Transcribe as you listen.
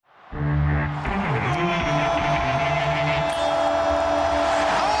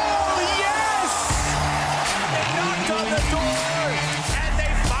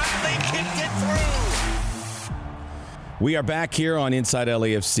We are back here on Inside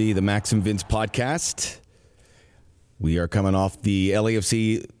LAFC, the Max and Vince podcast. We are coming off the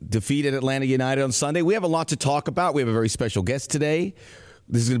LAFC defeat at Atlanta United on Sunday. We have a lot to talk about. We have a very special guest today.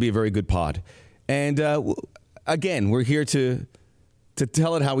 This is going to be a very good pod. And again, we're here to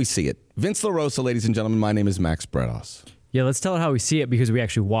tell it how we see it. Vince LaRosa, ladies and gentlemen, my name is Max Bredos. Yeah, let's tell it how we see it because we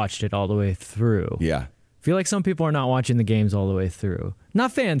actually watched it all the way through. Yeah. I feel like some people are not watching the games all the way through.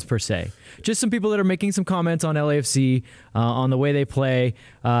 Not fans per se. Just some people that are making some comments on LAFC, on the way they play.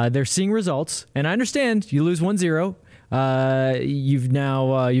 They're seeing results. And I understand you lose 1-0.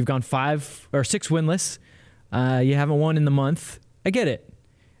 You've gone 5 or 6 winless. You haven't won in the month. I get it.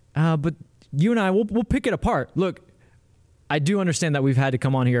 But you and I, we'll pick it apart. Look, I do understand that we've had to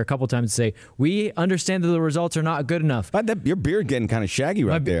come on here a couple times and say, we understand that the results are not good enough. But your beard getting kind of shaggy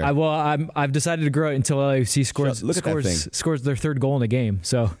right there. I've decided to grow it until LAFC scores their 3rd goal in the game.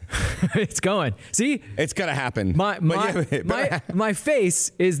 So it's going. See? It's going to happen. My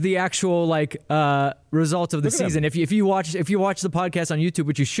face is the actual result of the season. If you watch the podcast on YouTube,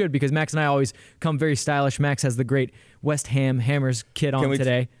 which you should, because Max and I always come very stylish. Max has the great West Ham Hammers kit on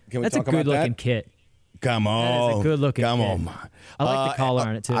today. That's a good-looking kit. Come on. That is a good-looking Come kit. on. I like the collar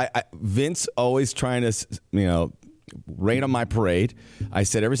on it, too. Vince always trying to, rain on my parade. I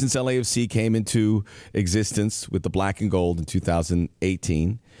said ever since LAFC came into existence with the black and gold in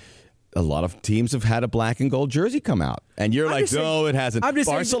 2018, a lot of teams have had a black and gold jersey come out. And you're no, it hasn't.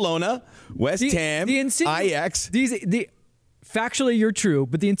 Barcelona, West Ham, Ajax. Factually, you're true,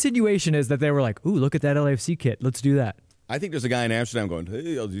 but the insinuation is that they were like, ooh, look at that LAFC kit. Let's do that. I think there's a guy in Amsterdam going, hey,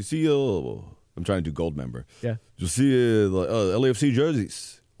 do you see... I'm trying to do gold member. Yeah. You see LAFC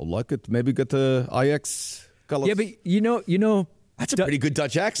jerseys. I like it. Maybe get the Ajax colors. Yeah, but you know. That's a pretty good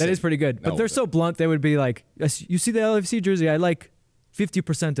Dutch accent. That is pretty good. But they're so blunt, they would be like, you see the LAFC jersey, I like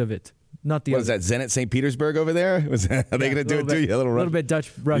 50% of it, not the other. What is that, Zenit St. Petersburg over there? Are they going to do it to you? A little bit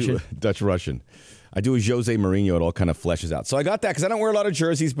Dutch-Russian. Dutch-Russian. I do a Jose Mourinho. It all kind of fleshes out. So I got that because I don't wear a lot of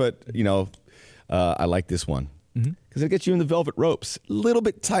jerseys, but, I like this one. Because it gets you in the velvet ropes. A little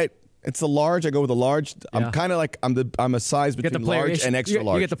bit tight. It's a large. I go with a large. Yeah. I'm kind of like I'm a size between large and extra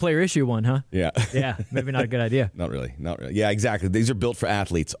large. You get the player issue one, huh? Yeah. Yeah. Maybe not a good idea. Not really. Yeah, exactly. These are built for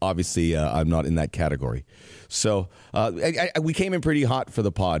athletes. Obviously, I'm not in that category. So we came in pretty hot for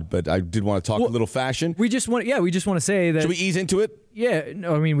the pod, but I did want to talk a little fashion. We just want to say that. Should we ease into it? Yeah.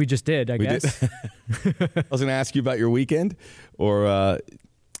 No, I mean, we just did. I guess. I was going to ask you about your weekend, or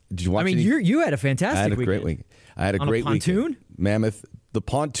did you watch? I mean, you had a fantastic weekend. Great week. I had a great pontoon? weekend. Mammoth. The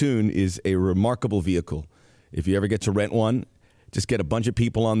pontoon is a remarkable vehicle. If you ever get to rent one, just get a bunch of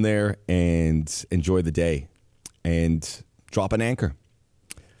people on there and enjoy the day and drop an anchor.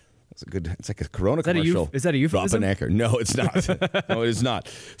 That's it's like a Corona commercial. Is that a euphemism? Drop an anchor. No, it's not. No, it is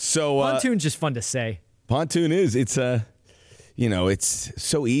not. So pontoon's just fun to say. Pontoon is. It's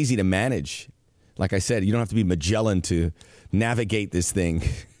so easy to manage. Like I said, you don't have to be Magellan to navigate this thing.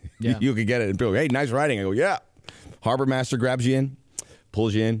 Yeah. You could get it and be like, hey, nice riding. I go, yeah. Harbor master grabs you in.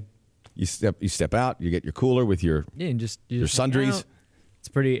 Pulls you in, you step out, you get your cooler with your sundries.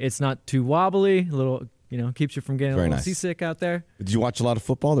 It's not too wobbly, a little, keeps you from getting a little seasick out there. Did you watch a lot of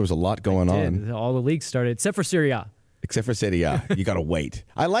football? There was a lot going on. All the leagues started, except for Serie A. You got to wait.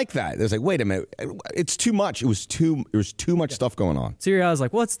 I like that. There's like, wait a minute, it's too much. It was too much stuff going on. Serie A was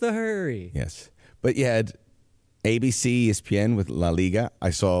like, what's the hurry? Yes, but you had ABC, ESPN with La Liga. I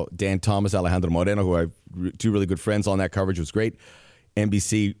saw Dan Thomas, Alejandro Moreno, who I have 2 really good friends on that coverage. It was great.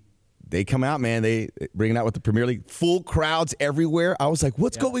 NBC, they come out, man. They bring it out with the Premier League. Full crowds everywhere. I was like,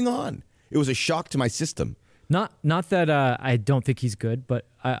 what's going on? It was a shock to my system. Not that I don't think he's good, but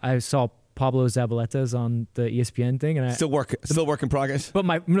I saw Pablo Zabaletas on the ESPN thing. And Still work in progress? But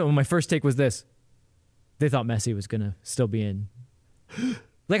my first take was this. They thought Messi was going to still be in.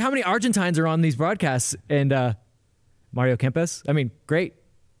 Like, how many Argentines are on these broadcasts? And Mario Kempes? I mean, great,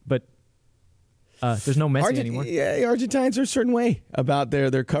 but... there's no Messi anymore. Yeah, Argentines are a certain way about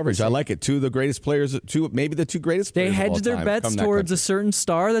their coverage. I like it. 2 of the greatest players, maybe the 2 greatest players. They hedge their bets towards a certain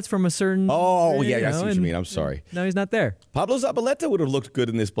star that's from a certain. Oh, yeah, I see what you mean. I'm sorry. No, he's not there. Pablo Zabaleta would have looked good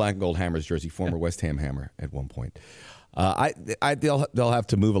in this black and gold Hammers jersey, former West Ham Hammer at one point. They'll have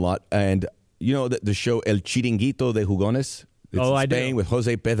to move a lot. And the show El Chiringuito de Jugones? It's in Spain with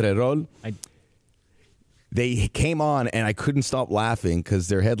Jose Pedrerol. They came on, and I couldn't stop laughing because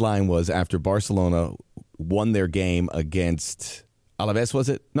their headline was after Barcelona won their game against Alaves, was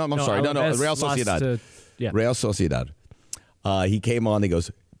it? No, I'm sorry. No, Real Sociedad. Real Sociedad. He came on, he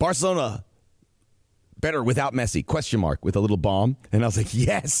goes, Barcelona, better without Messi, ? With a little bomb. And I was like,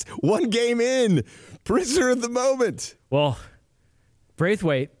 yes, 1 game in. Prisoner of the moment. Well,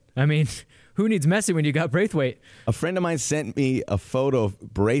 Braithwaite, I mean, who needs Messi when you got Braithwaite? A friend of mine sent me a photo of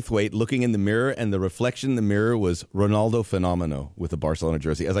Braithwaite looking in the mirror, and the reflection in the mirror was Ronaldo Fenomeno with a Barcelona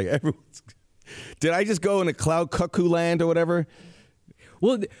jersey. I was like, did I just go in a cloud cuckoo land or whatever?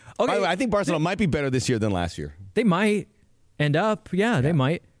 Well, okay. By the way, I think Barcelona might be better this year than last year. They might end up. Yeah. They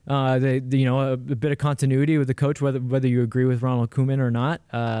might. A bit of continuity with the coach, whether you agree with Ronald Koeman or not.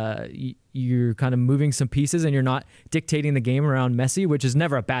 You're kind of moving some pieces, and you're not dictating the game around Messi, which is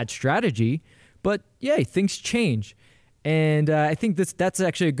never a bad strategy. But yeah, things change, and I think that's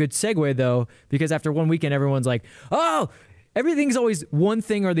actually a good segue though, because after one weekend, everyone's like, "Oh, everything's always one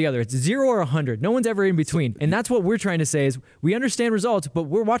thing or the other. It's 0 or 100. No one's ever in between." And that's what we're trying to say is we understand results, but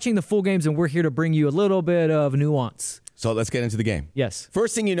we're watching the full games, and we're here to bring you a little bit of nuance. So let's get into the game. Yes.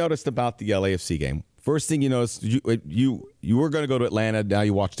 First thing you noticed about the LAFC game. First thing you noticed, you were going to go to Atlanta. Now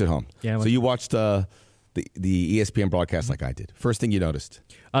you watched at home. Yeah. So you watched the ESPN broadcast like I did. First thing you noticed.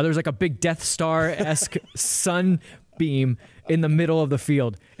 There's like a big Death Star-esque sunbeam in the middle of the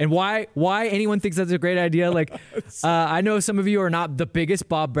field. And why anyone thinks that's a great idea? Like, I know some of you are not the biggest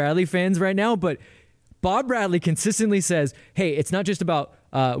Bob Bradley fans right now, but Bob Bradley consistently says, hey, it's not just about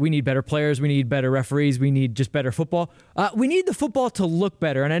we need better players, we need better referees, we need just better football. We need the football to look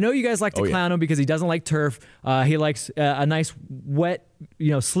better. And I know you guys like to clown him because he doesn't like turf. He likes a nice, wet,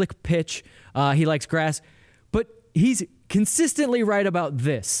 slick pitch. He likes grass. But he's consistently right about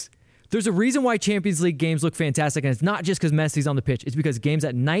this. There's a reason why Champions League games look fantastic, and it's not just because Messi's on the pitch. It's because games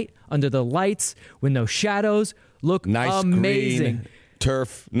at night, under the lights, with no shadows, look nice amazing. Green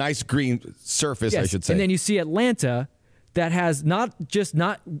turf, nice green surface, yes. I should say. And then you see Atlanta that has not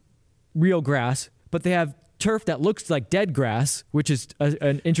real grass, but they have turf that looks like dead grass, which is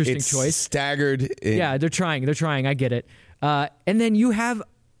an interesting choice. Staggered. Yeah, they're trying. I get it. And then you have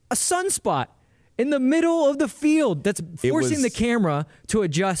a sunspot in the middle of the field that's forcing the camera to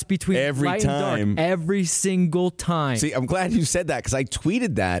adjust between light and dark every single time. See, I'm glad you said that because I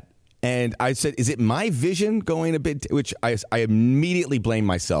tweeted that. And I said, is it my vision going a bit, which I immediately blame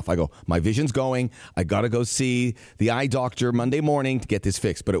myself. I go, my vision's going. I got to go see the eye doctor Monday morning to get this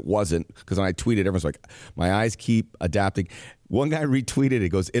fixed. But it wasn't, because when I tweeted, everyone's like, my eyes keep adapting. One guy retweeted it,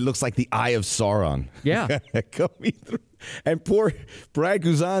 goes, it looks like the eye of Sauron. Yeah. And poor Brad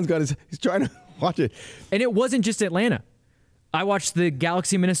Guzan's he's trying to watch it. And it wasn't just Atlanta. I watched the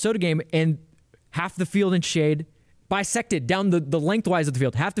Galaxy Minnesota game, and half the field in shade, bisected down the lengthwise of the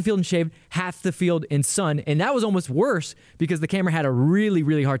field. Half the field in shade, half the field in sun. And that was almost worse because the camera had a really,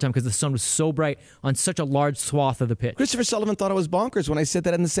 really hard time because the sun was so bright on such a large swath of the pitch. Christopher Sullivan thought I was bonkers when I said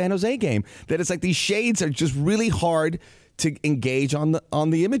that in the San Jose game, that it's like these shades are just really hard to engage on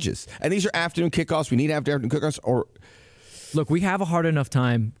the images. And these are afternoon kickoffs. We need afternoon kickoffs. Look, we have a hard enough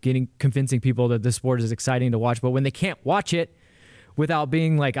time convincing people that this sport is exciting to watch, but when they can't watch it without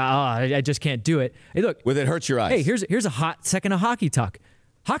being like, I just can't do it. Hey, look. Well, it hurts your eyes. Hey, here's a hot second of hockey talk.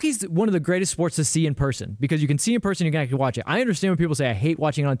 Hockey's one of the greatest sports to see in person because you can see in person, you can actually watch it. I understand when people say, I hate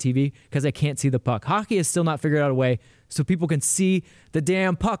watching it on TV because I can't see the puck. Hockey has still not figured out a way so people can see the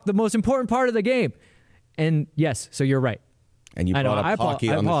damn puck, the most important part of the game. And yes, so you're right. And you brought up hockey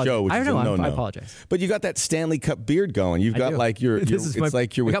on the show, which is a no-no. I apologize. But you got that Stanley Cup beard going. You've got like I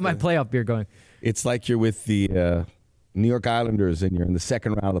got my playoff beard going. It's like you're with the New York Islanders and you're in the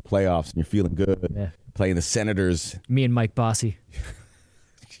second round of the playoffs and you're feeling good. Playing the Senators. Me and Mike Bossy.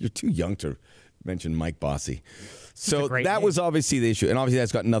 You're too young to mention Mike Bossy. So that was obviously the issue. And obviously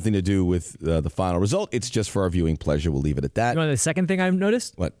that's got nothing to do with the final result. It's just for our viewing pleasure. We'll leave it at that. You know the second thing I've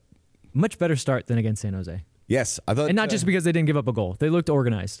noticed? What? Much better start than against San Jose. Yes, I thought, and not just because they didn't give up a goal; they looked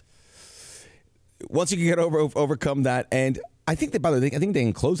organized. Once you can overcome that, and I think I think they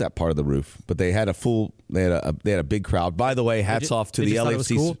enclosed that part of the roof, but they had they had a big crowd. By the way, hats off to the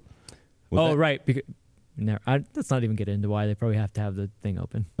LAFC. Cool? Oh, right. Let's not even get into why they probably have to have the thing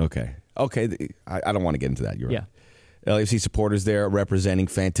open. Okay. I don't want to get into that. You're right. LAFC supporters there representing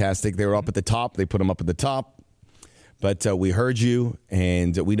fantastic. They were up at the top. They put them up at the top. But we heard you,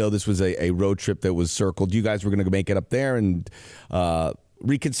 and we know this was a road trip that was circled. You guys were going to make it up there and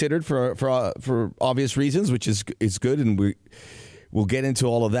reconsidered for obvious reasons, which is good, and we'll get into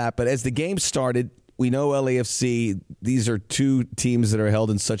all of that. But as the game started, we know LAFC, these are two teams that are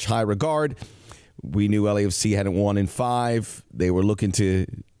held in such high regard. We knew LAFC hadn't won in 5. They were looking to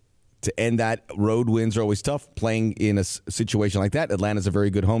end that. Road wins are always tough. Playing in a situation like that, Atlanta's a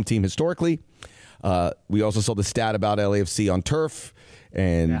very good home team historically. We also saw the stat about LAFC on turf,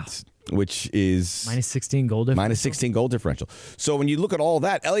 which is minus 16 goal differential. Minus 16 goal differential. So when you look at all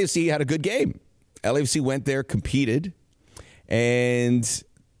that, LAFC had a good game. LAFC went there, competed, and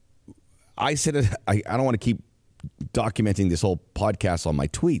I said I don't want to keep documenting this whole podcast on my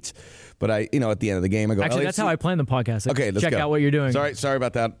tweets. But at the end of the game, I go. Actually, that's how I plan the podcast. Okay, let's check go. out what you're doing. Sorry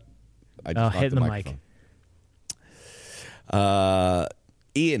about that. I just hitting the mic.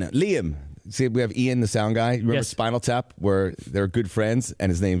 Liam. See, we have Ian, the sound guy. Remember Yes. Spinal Tap, where they're good friends,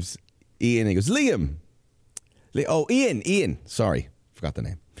 and his name's Ian. And he goes, Liam. Ian. Sorry, forgot the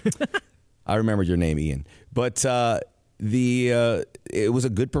name. I remembered your name, Ian. But it was a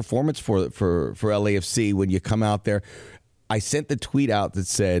good performance for LAFC when you come out there. I sent the tweet out that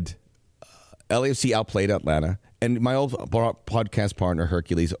said LAFC outplayed Atlanta. And my old podcast partner,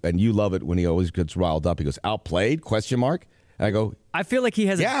 Hercules, and you love it when he always gets riled up. He goes, outplayed? ? And I go, I feel like he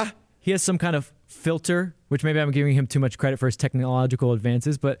has some kind of filter, which maybe I'm giving him too much credit for his technological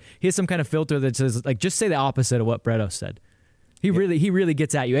advances, but he has some kind of filter that says, like, just say the opposite of what Bretos said. He really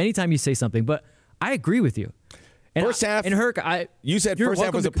gets at you anytime you say something. But I agree with you. And first half. And Herc, you said first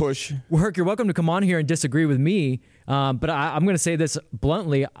half was a push. Herc, you're welcome to come on here and disagree with me. But I'm going to say this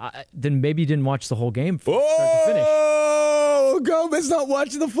bluntly. Then maybe you didn't watch the whole game from start to finish. Oh, Gomez not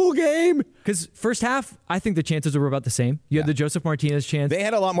watching the full game. Because first half, I think the chances were about the same. You had the Joseph Martinez chance. They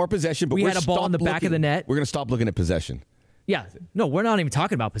had a lot more possession, but we had a ball in the back of the net. We're going to stop looking at possession. Yeah. No, we're not even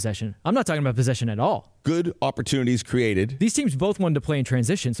talking about possession. I'm not talking about possession at all. Good opportunities created. These teams both wanted to play in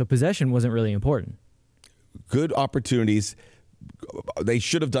transition, so possession wasn't really important. Good opportunities. They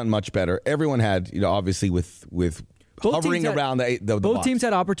should have done much better. Everyone had, obviously with hovering around the both box. teams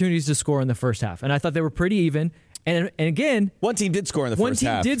had opportunities to score in the first half, and I thought they were pretty even. And again, one team did score in the first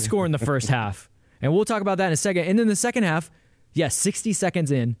half. One team did score in the first half, and we'll talk about that in a second. And then the second half, 60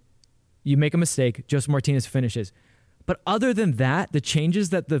 seconds in, you make a mistake. Joseph Martinez finishes. But other than that, the changes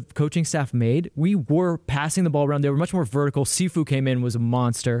that the coaching staff made, we were passing the ball around. They were much more vertical. Sifu came in, was a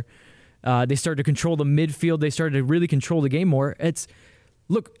monster. They started to control the midfield. They started to really control the game more.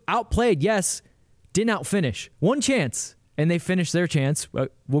 Look, outplayed, yes, didn't outfinish. One chance, and they finished their chance.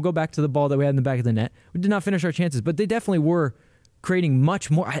 We'll go back to the ball that we had in the back of the net. We did not finish our chances, but they definitely were creating much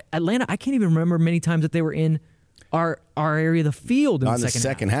more. Atlanta, I can't even remember many times that they were in our area of the field in the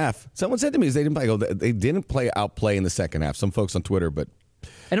second half. Someone said to me, they didn't outplay in the second half. Some folks on Twitter, but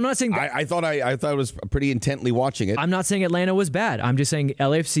and I'm not saying I thought I was pretty intently watching it. I'm not saying Atlanta was bad. I'm just saying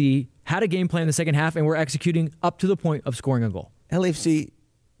LAFC had a game plan in the second half and were executing up to the point of scoring a goal. LAFC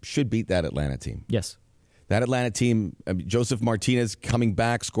should beat that Atlanta team. Yes. That Atlanta team, Joseph Martinez coming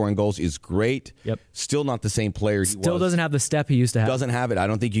back, scoring goals is great. Yep. Still not the same player he Still was. Doesn't have the step he used to have. Doesn't have it. I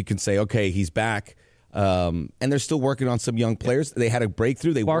don't think you can say, okay, he's back. And they're still working on some young players. They had a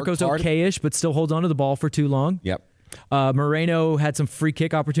breakthrough. They worked hard. okay-ish, but still holds on to the ball for too long. Yep. Moreno had some free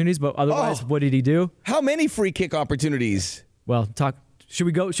kick opportunities, but otherwise, what did he do? How many free kick opportunities? Well, Should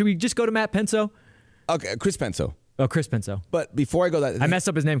we just go to Matt Penso? Okay, Chris Penso. Oh, Chris Penso. But before I go that, I messed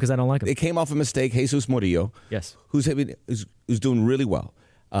up his name because I don't like him. It came off a mistake. Jesus Murillo. Yes. Who's doing really well.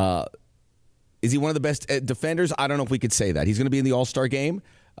 Is he one of the best defenders? I don't know if we could say that. He's going to be in the All-Star game.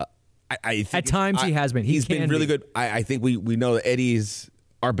 I think at times he has been. He's been really good. I think we know that Eddie is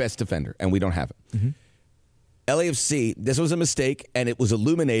our best defender, and we don't have it. Mm-hmm. LAFC, this was a mistake, and it was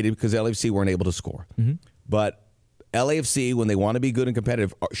illuminated because LAFC weren't able to score. Mm-hmm. But LAFC, when they want to be good and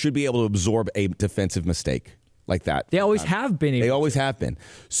competitive, should be able to absorb a defensive mistake like that. They always have been. They always have been.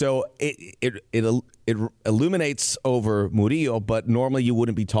 So it illuminates over Murillo, but normally you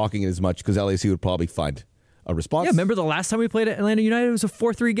wouldn't be talking as much because LAFC would probably find a response. Yeah, remember the last time we played at Atlanta United? It was a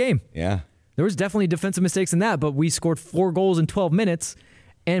 4-3 game. Yeah. There was definitely defensive mistakes in that, but we scored 4 goals in 12 minutes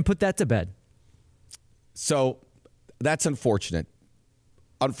and put that to bed. So that's unfortunate.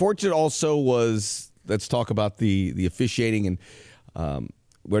 Unfortunate also was, let's talk about the officiating, and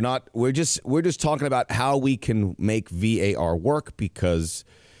we're just talking about how we can make VAR work, because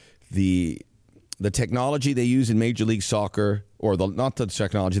the technology they use in Major League Soccer, or not the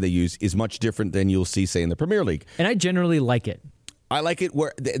technology they use, is much different than you'll see, say, in the Premier League. And I generally like it. I like it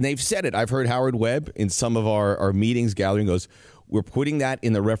where, and they've said it. I've heard Howard Webb in some of our meetings gathering goes, we're putting that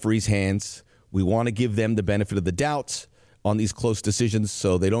in the referee's hands. We want to give them the benefit of the doubt on these close decisions,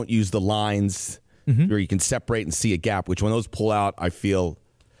 so they don't use the lines where you can separate and see a gap, which when those pull out, I feel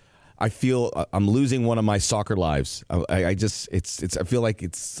I'm losing one of my soccer lives. I feel like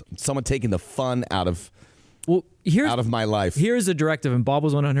it's someone taking the fun out of my life. Here's a directive, and Bob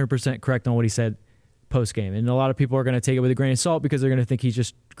was 100% correct on what he said post-game. And a lot of people are going to take it with a grain of salt because they're going to think he's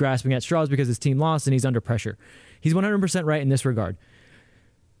just grasping at straws because his team lost and he's under pressure. He's 100% right in this regard.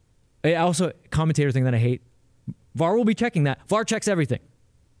 Also, commentator thing that I hate, VAR will be checking that. VAR checks everything.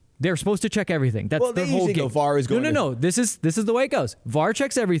 They're supposed to check everything. That's their whole game. VAR is going No. This is the way it goes. VAR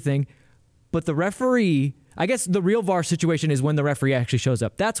checks everything, but the referee I guess the real VAR situation is when the referee actually shows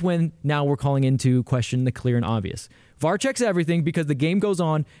up. That's when now we're calling into question the clear and obvious. VAR checks everything because the game goes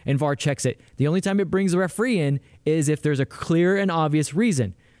on and VAR checks it. The only time it brings the referee in is if there's a clear and obvious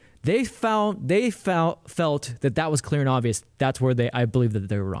reason. They felt that was clear and obvious. That's where I believe that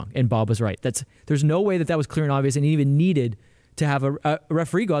they were wrong. And Bob was right. There's no way that was clear and obvious and even needed to have a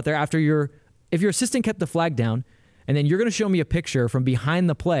referee go out there after if your assistant kept the flag down and then you're going to show me a picture from behind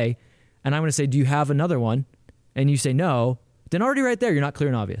the play and I'm going to say, do you have another one? And you say no, then already right there, you're not clear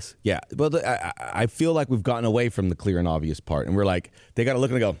and obvious. Yeah. Well, I feel like we've gotten away from the clear and obvious part. And we're like, they got to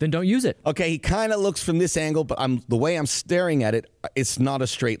look and go. Then don't use it. Okay, he kind of looks from this angle, but the way I'm staring at it, it's not a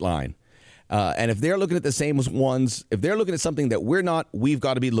straight line. And if they're looking at the same ones, if they're looking at something that we're not, we've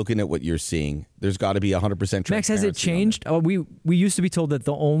got to be looking at what you're seeing. There's got to be 100% transparency. Max, has it changed? We used to be told that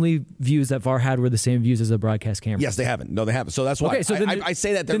the only views that VAR had were the same views as the broadcast camera. Yes, they haven't. No, they haven't. So that's why okay, so I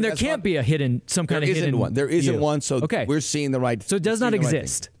say that. Then there can't be some kind of hidden one. There isn't view. one, so okay. We're seeing the right. So it does not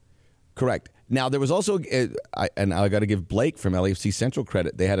exist. Right. Correct. Now, there was also, and I got to give Blake from LAFC Central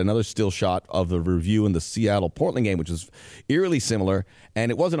credit, they had another still shot of the review in the Seattle-Portland game, which was eerily similar,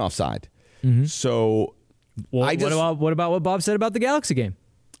 and it wasn't offside. Mm-hmm. So, what about what Bob said about the Galaxy game?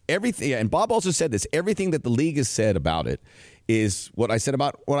 Everything, and Bob also said this. Everything that the league has said about it is what I said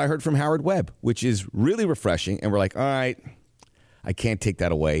about what I heard from Howard Webb, which is really refreshing. And we're like, all right, I can't take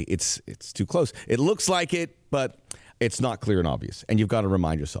that away. It's too close. It looks like it, but it's not clear and obvious. And you've got to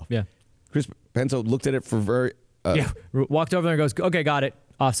remind yourself. Yeah. Chris Penzo looked at it for walked over there and goes, okay, got it,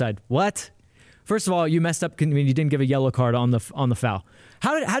 offside. What? First of all, you messed up when you didn't give a yellow card on the foul.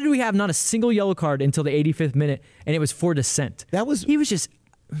 How did we have not a single yellow card until the 85th minute, and it was for dissent? He was just.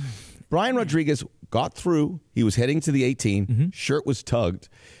 Brian Rodriguez got through. He was heading to the 18. Mm-hmm. Shirt was tugged.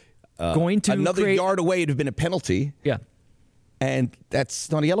 Another yard away, it'd have been a penalty. Yeah, and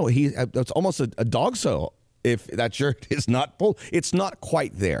that's not a yellow. That's almost a dog so if that shirt is not pulled. It's not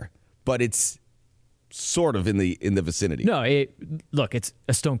quite there, but it's sort of in the vicinity. No, it's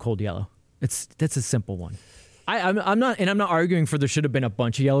a stone cold yellow. That's a simple one. I'm not arguing for there should have been a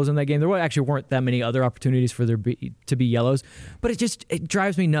bunch of yellows in that game. There actually weren't that many other opportunities for there to be yellows, but it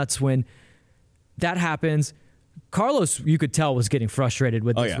drives me nuts when that happens. Carlos, you could tell, was getting frustrated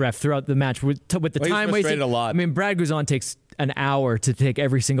with this ref throughout the match with the time wasting. A lot. I mean, Brad Guzan takes an hour to take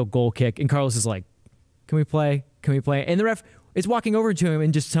every single goal kick, and Carlos is like, "Can we play? Can we play?" And the ref is walking over to him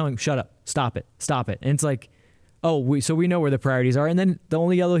and just telling him, "Shut up, stop it." And it's like, so we know where the priorities are, and then the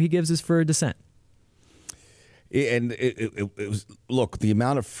only yellow he gives is for dissent. And it was, look, the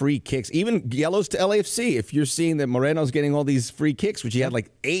amount of free kicks, even yellows to LAFC. If you're seeing that Moreno's getting all these free kicks, which he had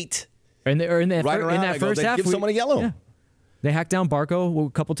like 8. In that first half, give someone a yellow. Yeah. They hacked down Barco a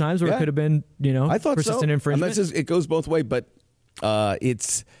couple times where it could have been, I thought persistent infringement. Unless it goes both ways, but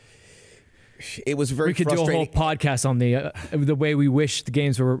it was very frustrating. We could do a whole podcast on the way we wish the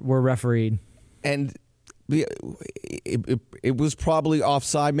games were refereed. And it was probably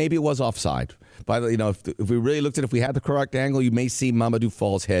offside. Maybe it was offside. But if we really looked at it, if we had the correct angle, you may see Mamadou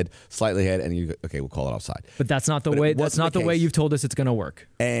Fall's head slightly ahead, and we'll call it offside. But that's not the way. That's not the way you've told us it's going to work.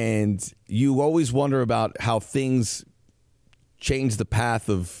 And you always wonder about how things change the path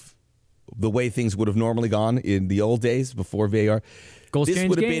of the way things would have normally gone in the old days before VAR. Goals this change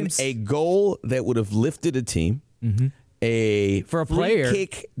would have games. been a goal that would have lifted a team. Mm-hmm. For a free player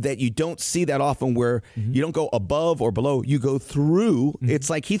kick that you don't see that often, where you don't go above or below, you go through. Mm-hmm. It's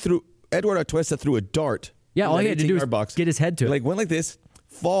like Eduardo Atuesta threw a dart. Yeah, all he had to do was get his head to it. Went like this,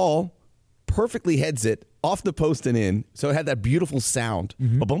 Fall perfectly heads it off the post and in. So it had that beautiful sound.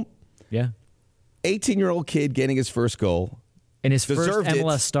 Mm-hmm. Boom. Yeah. 18-year-old kid getting his first goal. And his first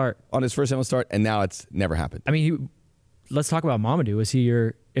MLS start. On his first MLS start, and now it's never happened. I mean, let's talk about Mamadou. Was he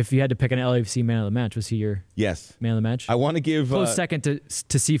if you had to pick an LAFC man of the match, was he your man of the match? I want to give... Close second to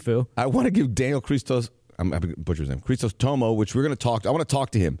Sifu. I want to give Daniel Christos... I'm going to butcher his name. Christos Tomo, which we're going to talk to. I want to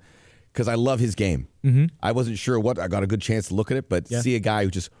talk to him because I love his game. Mm-hmm. I wasn't sure I got a good chance to look at it, but see a guy who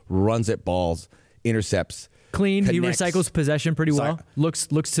just runs at balls, intercepts, clean. connects. He recycles possession pretty well. Looks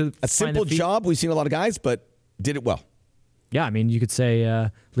to a simple job. We've seen a lot of guys, but did it well. Yeah, I mean, you could say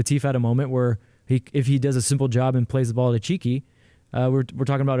Latif had a moment where if he does a simple job and plays the ball to Cheeky, we're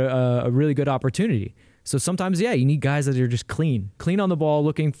talking about a really good opportunity. So sometimes, you need guys that are just clean on the ball,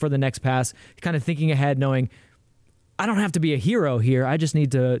 looking for the next pass, kind of thinking ahead, knowing I don't have to be a hero here. I just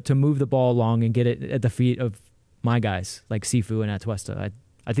need to move the ball along and get it at the feet of my guys like Sifu and Atuesta.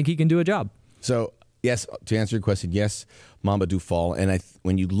 I think he can do a job. So, yes, to answer your question, yes, Mamadou Fall. And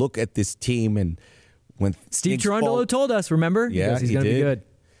when you look at this team and when Steve Cherundolo told us, remember? Yeah, he's he going to be good.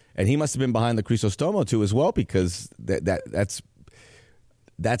 And he must have been behind the Crisostomo too as well, because that's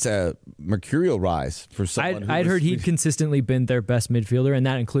that's a mercurial rise for someone. I'd heard he'd consistently been their best midfielder, and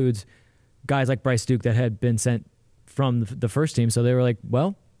that includes guys like Bryce Duke that had been sent from the first team. So they were like,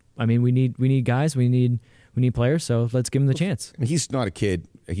 well, I mean, we need guys, we need players, so let's give him the chance. I mean, he's not a kid.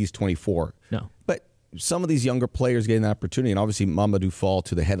 He's 24. No. But some of these younger players getting that opportunity, and obviously Mamadou Fall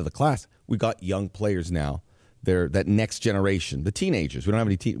to the head of the class. We got young players now. They're that next generation, the teenagers. We don't have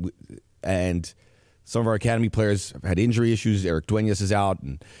any and some of our academy players have had injury issues. Eric Duenas is out.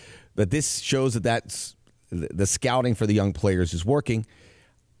 But this shows that's the scouting for the young players is working.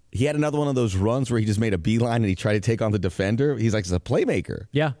 He had another one of those runs where he just made a beeline and he tried to take on the defender. He's like a playmaker.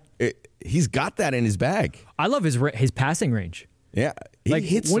 Yeah. He's got that in his bag. I love his passing range. Yeah. Like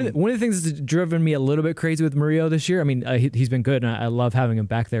one of the things that's driven me a little bit crazy with Murillo this year. I mean, he's been good, and I love having him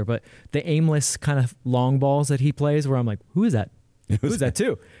back there. But the aimless kind of long balls that he plays, where I'm like, who is that? Who's that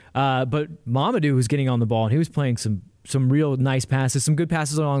too? But Mamadou was getting on the ball, and he was playing some real nice passes, some good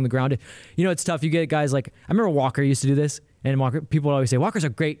passes along the ground. You know, it's tough. You get guys like, I remember Walker used to do this, and people would always say, Walker's a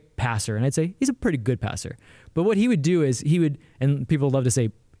great passer. And I'd say, he's a pretty good passer. But what he would do is and people love to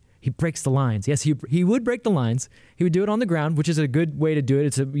say, he breaks the lines. Yes, he would break the lines. He would do it on the ground, which is a good way to do it.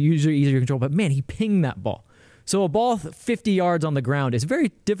 It's usually easier to control. But man, he pinged that ball. So a ball 50 yards on the ground is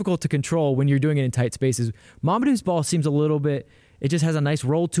very difficult to control when you're doing it in tight spaces. Mamadou's ball seems a little bit, it just has a nice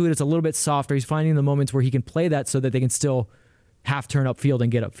roll to it. It's a little bit softer. He's finding the moments where he can play that so that they can still half turn upfield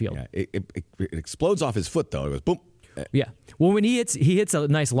and get upfield. Yeah, it explodes off his foot, though. It goes boom. Yeah. Well, when he hits a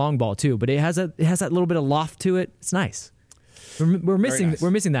nice long ball too, but it has that little bit of loft to it. It's nice. We're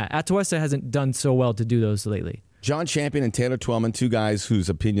missing that. Atuesta hasn't done so well to do those lately. John Champion and Taylor Twellman, two guys whose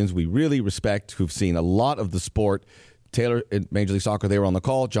opinions we really respect, who've seen a lot of the sport. Taylor in Major League Soccer, they were on the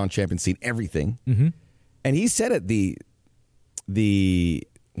call. John Champion's seen everything, and he said it the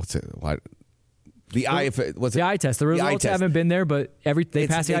eye test. The results haven't been there, but they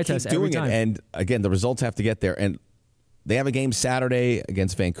pass the eye test every time. And again, the results have to get there. And they have a game Saturday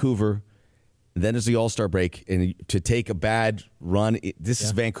against Vancouver. Then there's the All-Star break, and to take a bad run,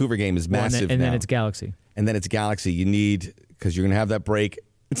 this Vancouver game is massive. And then it's Galaxy. And then it's Galaxy. You need, because you're going to have that break.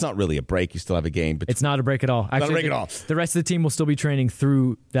 It's not really a break. You still have a game. But it's not a break at all. Actually, not a break at all. The rest of the team will still be training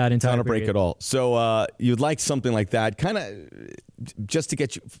through that entire Not a break at all. So you'd like something like that, kind of just to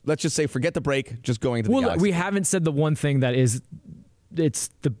get you, let's just say, forget the break, just going to the Galaxy. We haven't said the one thing it's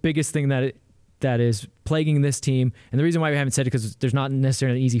the biggest thing that is plaguing this team. And the reason why we haven't said it because there's not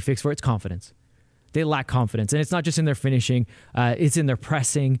necessarily an easy fix for it. It's confidence. They lack confidence, and it's not just in their finishing; it's in their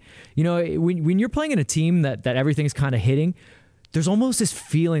pressing. You know, when you're playing in a team that everything's kind of hitting, there's almost this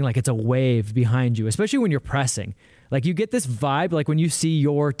feeling like it's a wave behind you, especially when you're pressing. Like you get this vibe, like when you see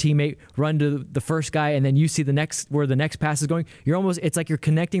your teammate run to the first guy, and then you see where the next pass is going. It's like you're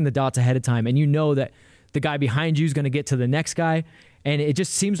connecting the dots ahead of time, and you know that the guy behind you is going to get to the next guy, and it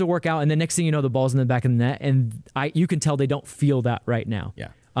just seems to work out. And the next thing you know, the ball's in the back of the net, and you can tell they don't feel that right now. Yeah.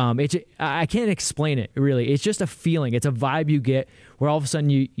 I can't explain it, really. It's just a feeling. It's a vibe you get where all of a sudden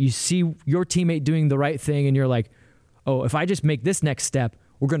you see your teammate doing the right thing and you're like, oh, if I just make this next step,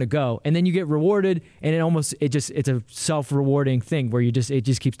 we're going to go. And then you get rewarded, and it's a self-rewarding thing where it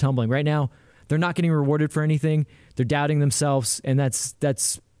just keeps tumbling. Right now, they're not getting rewarded for anything. They're doubting themselves, and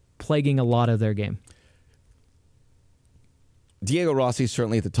that's plaguing a lot of their game. Diego Rossi is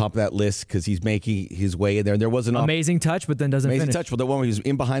certainly at the top of that list because he's making his way in there. There was an amazing touch, but then doesn't finish. Amazing touch, but the one where he's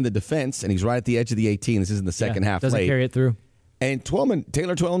in behind the defense and he's right at the edge of the 18. This is in the second half. Doesn't carry it through. And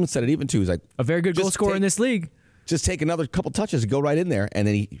Taylor Twellman said it even too. He's like a very good goal scorer in this league. Just take another couple touches and go right in there. And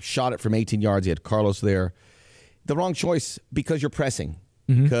then he shot it from 18 yards. He had Carlos there. The wrong choice because you're pressing.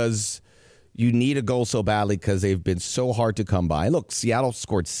 Because you need a goal so badly because they've been so hard to come by. Look, Seattle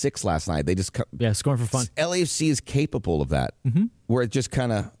scored 6 last night. They just scoring for fun. LAFC is capable of that, where it just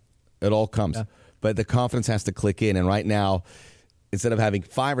it all comes. Yeah. But the confidence has to click in. And right now, instead of having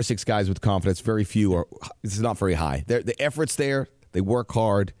 5 or 6 guys with confidence, very few it's not very high. The effort's there. They work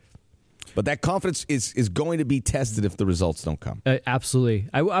hard. But that confidence is going to be tested if the results don't come. Absolutely.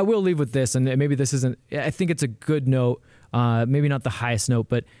 I will leave with this, and maybe this isn't, I think it's a good note. Maybe not the highest note,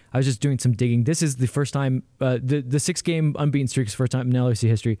 but I was just doing some digging. This is the first time, the 6-game unbeaten streak is the first time in LAFC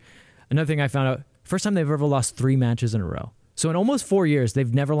history. Another thing I found out, first time they've ever lost 3 matches in a row. So in almost 4 years,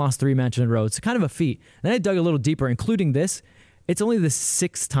 they've never lost 3 matches in a row. It's kind of a feat. Then I dug a little deeper, including this. It's only the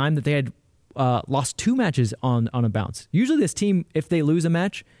 6th time that they had lost 2 matches on a bounce. Usually this team, if they lose a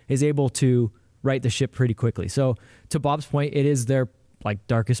match, is able to right the ship pretty quickly. So to Bob's point, it is their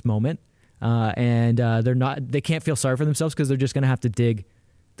darkest moment. And they can't feel sorry for themselves because they're just going to have to dig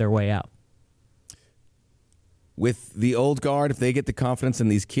their way out. With the old guard, if they get the confidence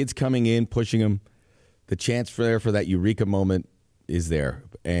and these kids coming in, pushing them, the chance for that eureka moment is there,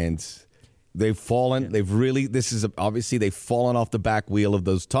 and they've fallen. They've fallen off the back wheel of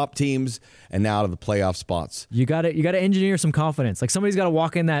those top teams and now out of the playoff spots. You got to engineer some confidence. Like somebody's got to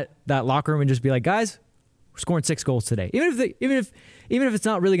walk in that locker room and just be like, guys, we're scoring 6 goals today. Even if it's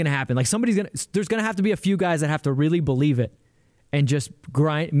not really going to happen, like there's going to have to be a few guys that have to really believe it and just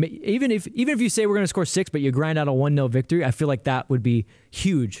grind. Even if you say we're going to score 6, but you grind out a 1-0 victory, I feel like that would be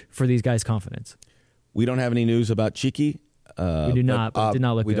huge for these guys' confidence. We don't have any news about Cheeky. We do not. But it did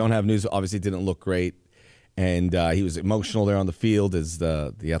not look. We good. don't have news. Obviously, it didn't look great, and he was emotional there on the field as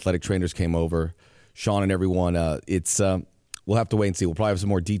the athletic trainers came over. Sean and everyone. We'll have to wait and see. We'll probably have some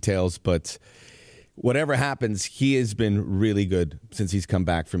more details, but whatever happens, he has been really good since he's come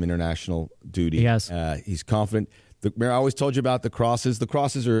back from international duty. He has. He's confident. I always told you about the crosses. The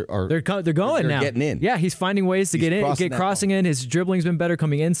crosses are they're going now. Getting in. Yeah, he's finding ways to get crossing in. His dribbling's been better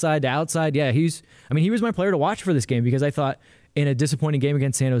coming inside to outside. Yeah, he was my player to watch for this game because I thought in a disappointing game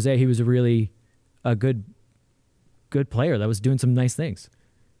against San Jose, he was a good player that was doing some nice things.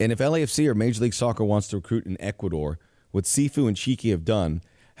 And if LAFC or Major League Soccer wants to recruit in Ecuador, what Sifu and Cheeky have done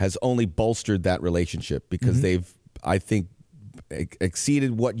has only bolstered that relationship because they've, I think,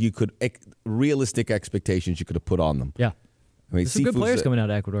 exceeded what you could realistic expectations you could have put on them. Yeah, I mean, there's some good players coming out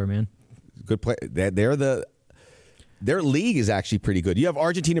of Ecuador, man. Good play. Their league is actually pretty good. You have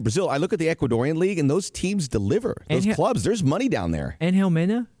Argentina, Brazil. I look at the Ecuadorian league, and those teams deliver. Those clubs, there's money down there. Angel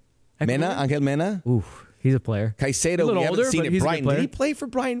Mena, Angel Mena. Ooh, he's a player. Caicedo, we haven't seen it. Brighton, did he play for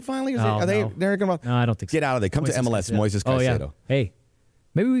Brighton finally? No, they're going to? No, I don't think so. Get out of there. Come to MLS, Moises Caicedo. Oh yeah. Hey,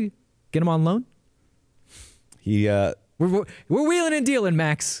 maybe we get him on loan. We're wheeling and dealing,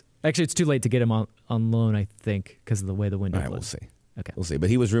 Max. Actually, it's too late to get him on loan, I think, because of the way the window. All right, we'll see. Okay, we'll see. But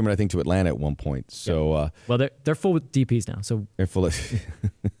he was rumored, I think, to Atlanta at one point. So, well, they're full with DPs now. So they're full of.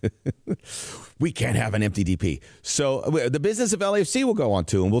 We can't have an empty DP. So the business of LAFC will go on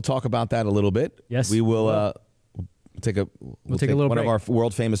too, and we'll talk about that a little bit. Yes, we will. We'll take a little one break. Of our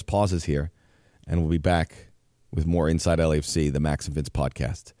world famous pauses here, and we'll be back with more Inside LAFC, the Max and Vince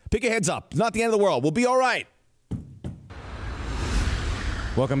podcast. Pick your heads up. It's not the end of the world. We'll be all right.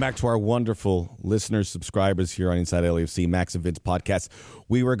 Welcome back to our wonderful listeners, subscribers here on Inside LAFC, Max and Vince podcast.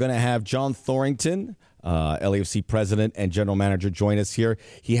 We were going to have John Thorrington, LAFC president and general manager, join us here.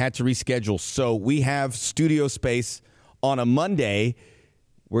 He had to reschedule, so we have studio space on a Monday.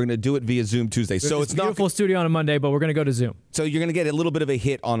 We're going to do it via Zoom Tuesday. So it's not beautiful studio on a Monday, but we're going to go to Zoom. So you're going to get a little bit of a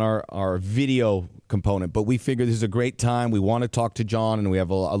hit on our video component, but we figure this is a great time. We want to talk to John, and we have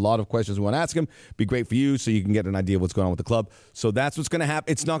a lot of questions we want to ask him. Be great for you, so you can get an idea of what's going on with the club. So that's what's going to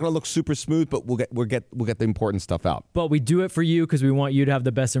happen. It's not going to look super smooth, but we'll get the important stuff out. But we do it for you because we want you to have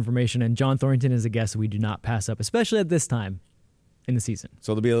the best information. And John Thorrington is a guest we do not pass up, especially at this time in the season.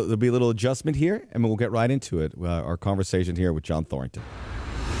 So there'll be a little adjustment here, and we'll get right into it. Our conversation here with John Thorrington.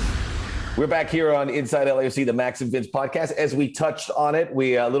 We're back here on Inside LAFC, the Max and Vince podcast. As we touched on it,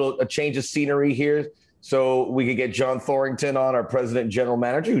 a change of scenery here, so we could get John Thorrington on, our president and general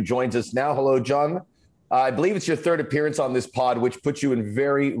manager, who joins us now. Hello, John. I believe it's your third appearance on this pod, which puts you in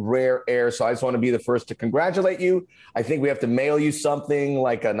very rare air. So I just want to be the first to congratulate you. I think we have to mail you something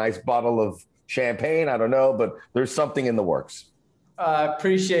like a nice bottle of champagne. I don't know, but there's something in the works. I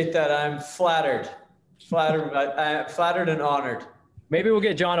appreciate that. I'm flattered and honored. Maybe we'll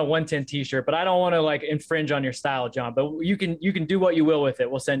get John a 110 t-shirt, but I don't want to infringe on your style, John. But you can do what you will with it.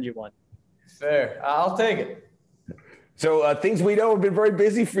 We'll send you one. Fair. I'll take it. So things we know have been very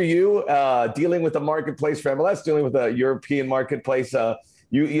busy for you, dealing with the marketplace for MLS, dealing with the European marketplace.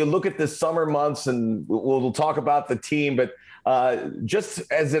 You look at the summer months, and we'll talk about the team, but just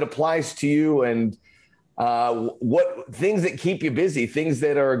as it applies to you and what things that keep you busy, things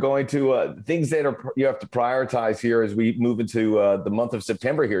that are you have to prioritize here as we move into the month of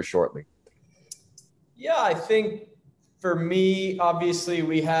September here shortly. Yeah, I think for me, obviously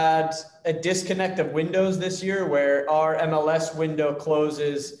we had a disconnect of windows this year where our MLS window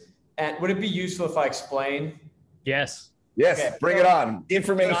closes. And would it be useful if I explain? Yes. Yes, okay. Bring it on.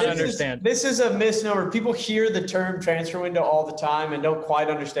 Information. I understand. This is a misnomer. People hear the term transfer window all the time and don't quite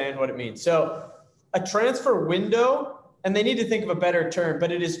understand what it means. So a transfer window, and they need to think of a better term,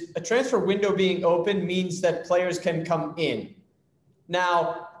 but it is a transfer window being open means that players can come in.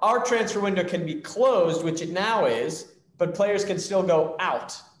 Now, our transfer window can be closed, which it now is, but players can still go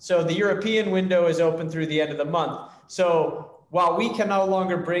out. So the European window is open through the end of the month. So while we can no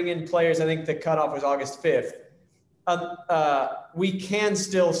longer bring in players, I think the cutoff was August 5th, we can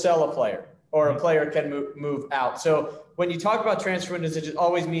still sell a player, or a player can move out. So when you talk about transfer windows, it just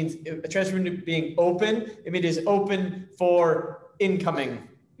always means a transfer window being open. It is open for incoming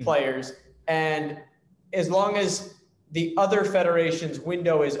players. And as long as the other federation's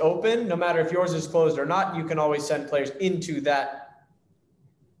window is open, no matter if yours is closed or not, you can always send players through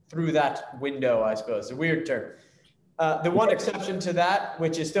that window, I suppose. A weird term. The one exception to that,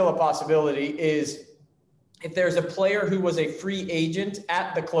 which is still a possibility, is if there's a player who was a free agent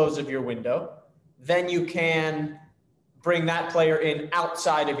at the close of your window, then you can bring that player in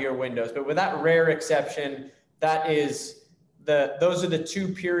outside of your windows. But with that rare exception, those are the 2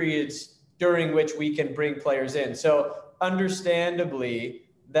 periods during which we can bring players in. So understandably,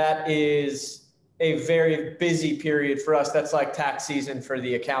 that is a very busy period for us. That's like tax season for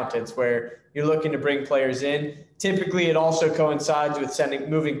the accountants, where you're looking to bring players in. Typically, it also coincides with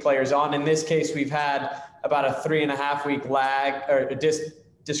moving players on. In this case, we've had about a 3.5 week lag or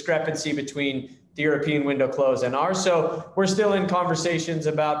discrepancy between the European window close and ours. So we're still in conversations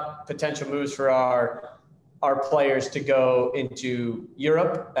about potential moves for our players to go into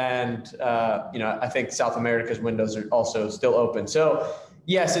Europe. And, I think South America's windows are also still open. So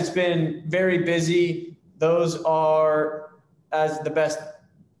yes, it's been very busy. Those are, as the best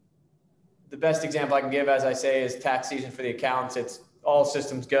example I can give, as I say, is tax season for the accountants. It's all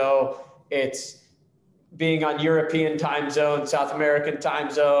systems go. It's being on European time zone, South American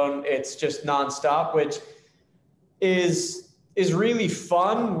time zone. It's just nonstop, which is really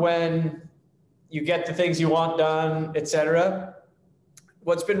fun when you get the things you want done, etc.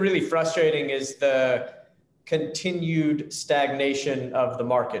 What's been really frustrating is the continued stagnation of the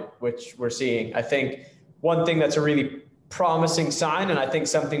market, which we're seeing. I think one thing that's a really promising sign, and I think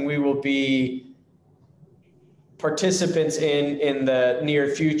something we will be participants in the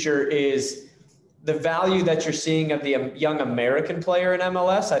near future, is the value that you're seeing of the young American player in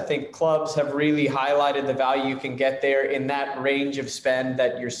MLS. I think clubs have really highlighted the value you can get there in that range of spend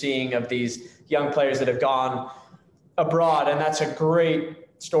that you're seeing of these young players that have gone abroad. And that's a great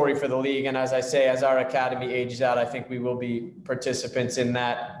story for the league. And as I say, as our academy ages out, I think we will be participants in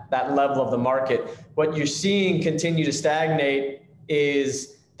that level of the market. What you're seeing continue to stagnate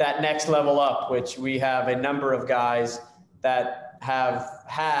is that next level up, which we have a number of guys that have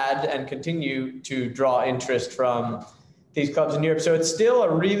had and continue to draw interest from these clubs in Europe. So it's still a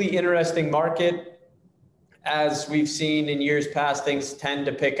really interesting market. As we've seen in years past, things tend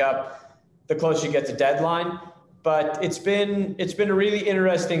to pick up the closer you get to deadline. But it's been a really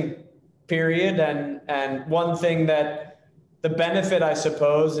interesting period. And one thing that the benefit, I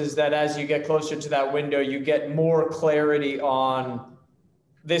suppose, is that as you get closer to that window, you get more clarity on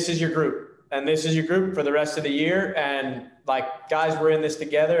this is your group. And this is your group for the rest of the year. And like, guys, we're in this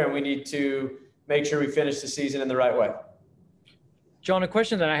together, and we need to make sure we finish the season in the right way. John, a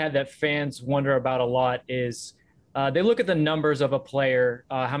question that I had that fans wonder about a lot is they look at the numbers of a player,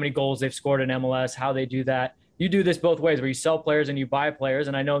 how many goals they've scored in MLS, how they do that. You do this both ways, where you sell players and you buy players.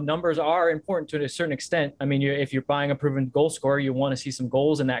 And I know numbers are important to a certain extent. I mean, if you're buying a proven goal scorer, you want to see some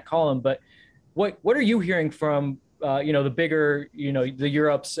goals in that column. But what are you hearing from the bigger, the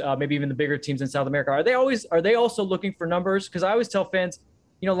Europes, maybe even the bigger teams in South America? Are they also looking for numbers? Because I always tell fans,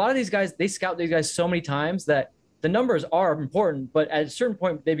 a lot of these guys, they scout these guys so many times that the numbers are important, but at a certain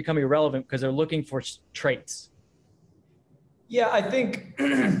point they become irrelevant because they're looking for traits. Yeah, I think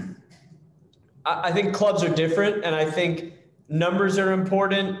clubs are different, and I think numbers are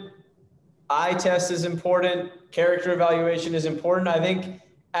important. Eye test is important. Character evaluation is important. I think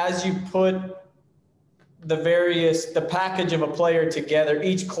as you put the package of a player together,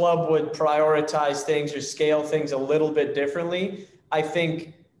 each club would prioritize things or scale things a little bit differently. I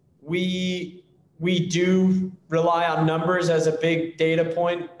think we do rely on numbers as a big data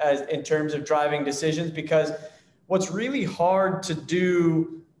point in terms of driving decisions, because what's really hard to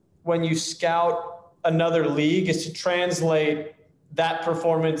do when you scout another league is to translate that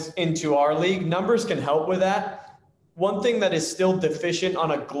performance into our league. Numbers can help with that. One thing that is still deficient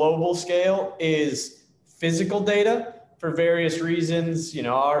on a global scale is physical data for various reasons.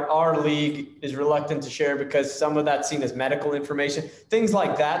 Our league is reluctant to share because some of that's seen as medical information, things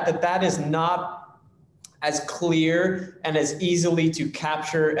like that is not as clear and as easily to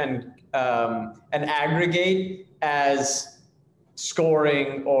capture and aggregate as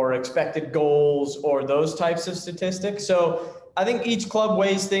scoring or expected goals or those types of statistics. So I think each club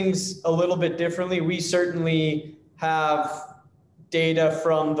weighs things a little bit differently. We certainly have data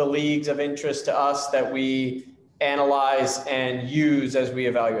from the leagues of interest to us that we analyze and use as we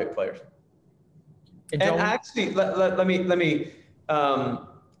evaluate players. And actually, let me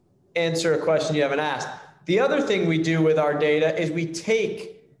answer a question you haven't asked. The other thing we do with our data is we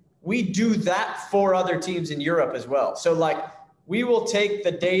do that for other teams in Europe as well. So we will take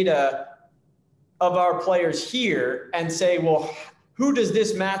the data of our players here and say, well, who does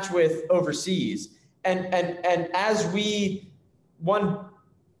this match with overseas? And as one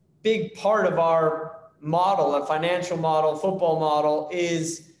big part of our model, a financial model, football model,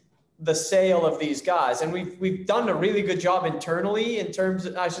 is the sale of these guys. And we've done a really good job internally in terms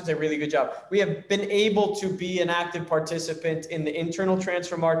of, I should say really good job. We have been able to be an active participant in the internal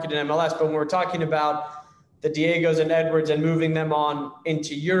transfer market in MLS. But when we're talking about the Diegos and Edwards and moving them on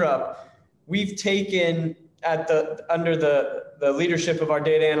into Europe, we've taken under the leadership of our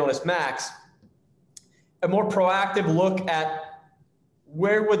data analyst, Max, a more proactive look at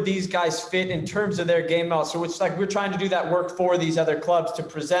where would these guys fit in terms of their game model. So it's like we're trying to do that work for these other clubs to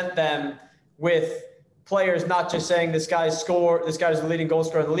present them with players, not just saying this guy's the leading goal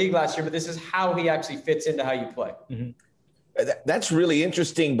scorer in the league last year, but this is how he actually fits into how you play. Mm-hmm. That's really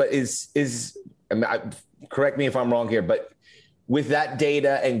interesting, but correct me if I'm wrong here, but with that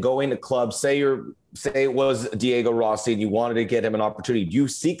data and going to clubs, say it was Diego Rossi and you wanted to get him an opportunity, do you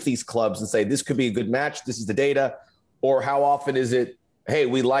seek these clubs and say, this could be a good match, this is the data? Or how often is it, hey,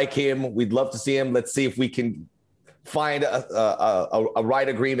 we like him, we'd love to see him, let's see if we can find a right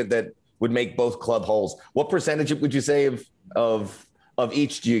agreement that would make both club wholes? What percentage would you say of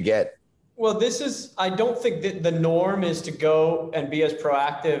each do you get? Well, I don't think that the norm is to go and be as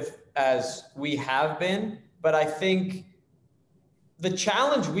proactive as we have been, but I think the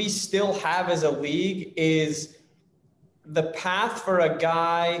challenge we still have as a league is the path for a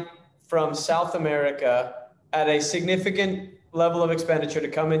guy from South America at a significant level of expenditure to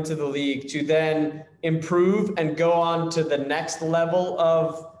come into the league to then improve and go on to the next level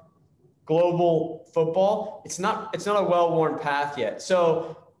of global football. It's not a well-worn path yet.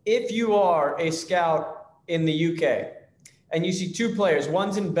 So if you are a scout in the UK and you see two players,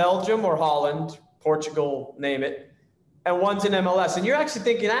 one's in Belgium or Holland, Portugal, name it, and one's in MLS, and you're actually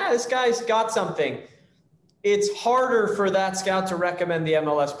thinking, this guy's got something, it's harder for that scout to recommend the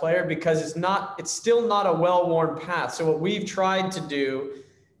MLS player because it's still not a well-worn path. So what we've tried to do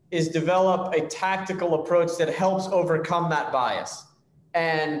is develop a tactical approach that helps overcome that bias.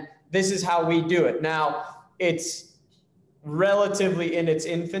 And this is how we do it. Now, it's relatively in its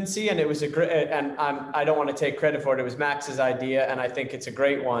infancy, and it was I don't want to take credit for it. It was Max's idea, and I think it's a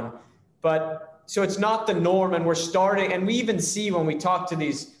great one. But so it's not the norm, and we're starting, and we even see when we talk to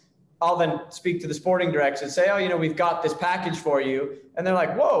these, I'll then speak to the sporting directors and say, we've got this package for you. And they're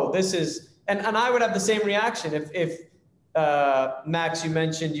like, whoa, this is, and I would have the same reaction if Max, you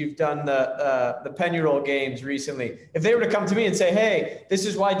mentioned you've done the Peñarol games recently. If they were to come to me and say, hey, this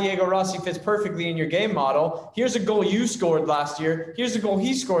is why Diego Rossi fits perfectly in your game model. Here's a goal you scored last year. Here's a goal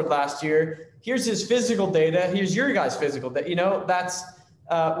he scored last year. Here's his physical data. Here's your guys' physical data. That's,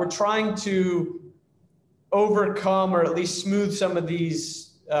 we're trying to overcome or at least smooth some of these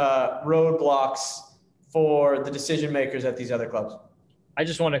roadblocks for the decision makers at these other clubs. I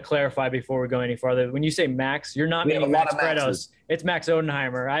just want to clarify before we go any farther. When you say Max, you're not meaning Max Bretos. It's Max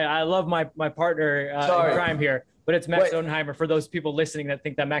Odenheimer. I love my partner in crime here, but it's Max Odenheimer for those people listening that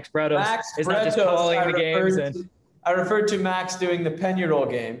think that Max Bretos is not just calling the games. I referred to Max doing the Peñarol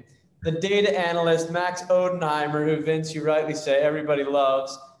game. The data analyst, Max Odenheimer, who Vince, you rightly say, everybody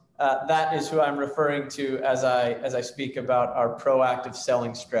loves, that is who I'm referring to as I speak about our proactive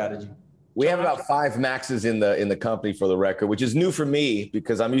selling strategy. We have about 5 Maxes in the company, for the record, which is new for me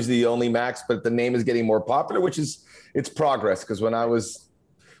because I'm usually the only Max, but the name is getting more popular, it's progress. Because when I was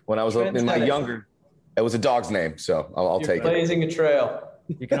in my younger, it was a dog's name, so I'll take it. Blazing a trail.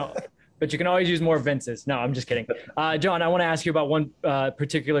 But you can always use more Vinces. No, I'm just kidding. John, I want to ask you about one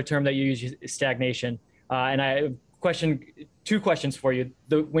particular term that you use, stagnation. And I have two questions for you.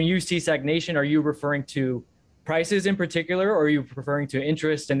 When you see stagnation, are you referring to prices in particular, or are you referring to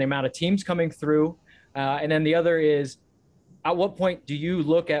interest and the amount of teams coming through? And then the other is, at what point do you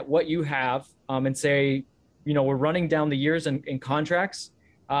look at what you have and say, we're running down the years in contracts.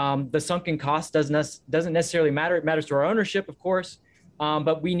 The sunken cost doesn't necessarily matter. It matters to our ownership, of course.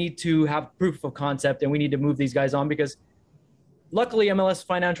 But we need to have proof of concept and we need to move these guys on because luckily MLS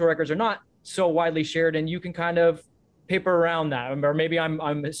financial records are not so widely shared and you can kind of paper around that. Or maybe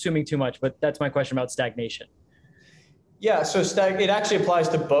I'm assuming too much, but that's my question about stagnation. Yeah, so it actually applies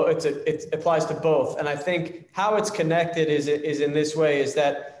to both. It applies to both. And I think how it's connected is in this way, is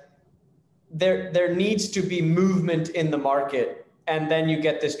that there needs to be movement in the market and then you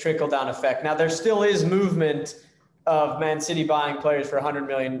get this trickle down effect. Now there still is movement of Man City buying players for £100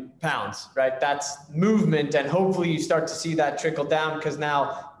 million, right? That's movement, and hopefully you start to see that trickle down because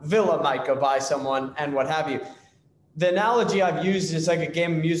now Villa might go buy someone and what have you. The analogy I've used is like a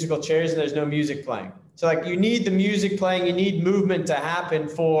game of musical chairs and there's no music playing. So you need the music playing, you need movement to happen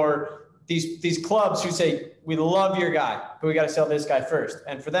for these clubs who say, we love your guy, but we got to sell this guy first.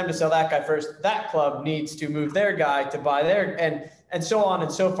 And for them to sell that guy first, that club needs to move their guy to buy their, and so on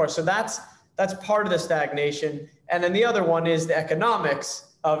and so forth. So that's part of the stagnation. And then the other one is the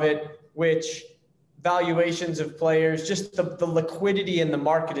economics of it, which valuations of players, just the liquidity in the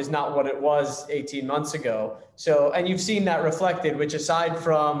market is not what it was 18 months ago. So, and you've seen that reflected, which aside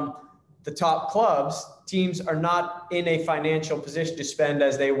from the top clubs, teams are not in a financial position to spend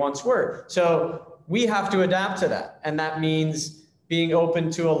as they once were. So we have to adapt to that. And that means being open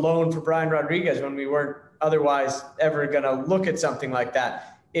to a loan for Brian Rodriguez when we weren't otherwise ever going to look at something like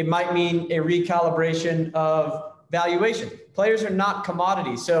that. It might mean a recalibration of valuation. Players are not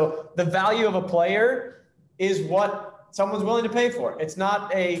commodities. So the value of a player is what someone's willing to pay for. It's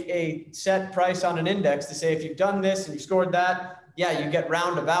not a set price on an index to say, if you've done this and you scored that, yeah, you get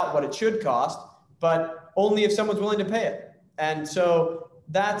roundabout what it should cost, but only if someone's willing to pay it. And so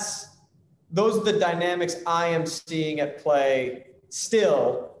those are the dynamics I am seeing at play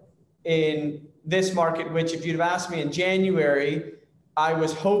still in this market, which if you'd have asked me in January, I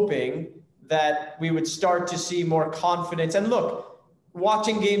was hoping that we would start to see more confidence. And look,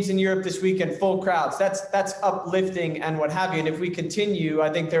 watching games in Europe this weekend, full crowds, that's uplifting and what have you. And if we continue, I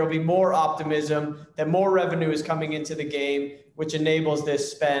think there will be more optimism that more revenue is coming into the game, which enables this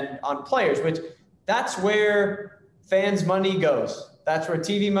spend on players, which that's where fans' money goes. That's where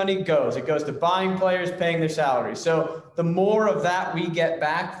TV money goes. It goes to buying players, paying their salaries. So the more of that we get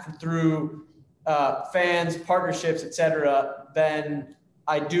back through fans, partnerships, et cetera, then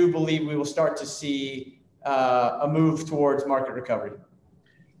I do believe we will start to see a move towards market recovery.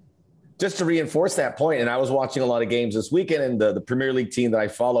 Just to reinforce that point, and I was watching a lot of games this weekend, and the Premier League team that I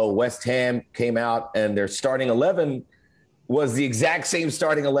follow, West Ham, came out, and their starting 11 was the exact same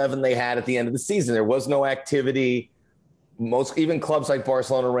starting 11 they had at the end of the season. There was no activity. Even clubs like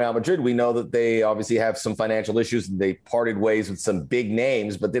Barcelona and Real Madrid, we know that they obviously have some financial issues and they parted ways with some big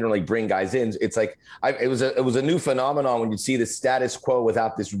names, but they don't really bring guys in. It's like it was a new phenomenon when you see the status quo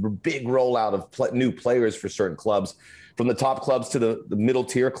without this big rollout of new players for certain clubs, from the top clubs to the middle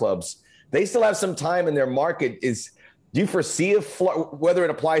tier clubs. They still have some time in their market. Do you foresee whether it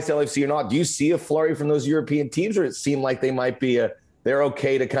applies to LFC or not? Do you see a flurry from those European teams, or it seem like they might be they're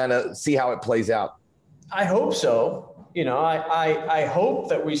okay to kind of see how it plays out? I hope so. You know, I hope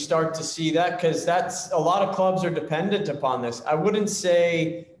that we start to see that, because that's a lot of clubs are dependent upon this. I wouldn't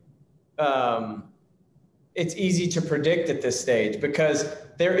say it's easy to predict at this stage, because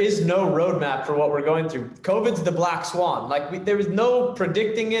there is no roadmap for what we're going through. COVID's the black swan. There is no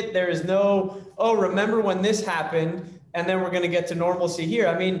predicting it. There is no, remember when this happened and then we're going to get to normalcy here.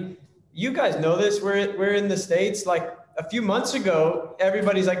 I mean, you guys know this. We're in the States. Like a few months ago,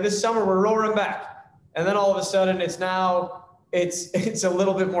 everybody's like, this summer we're rolling back. And then all of a sudden it's a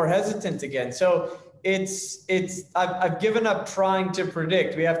little bit more hesitant again. So I've given up trying to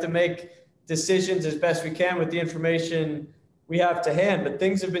predict. We have to make decisions as best we can with the information we have to hand, but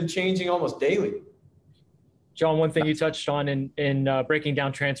things have been changing almost daily. John, one thing you touched on in breaking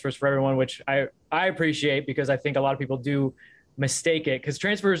down transfers for everyone, which I appreciate, because I think a lot of people do mistake it, because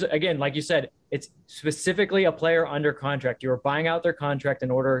transfers, again, like you said, it's specifically a player under contract. You're buying out their contract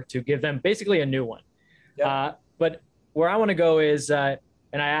in order to give them basically a new one. Yep. But where I want to go is, and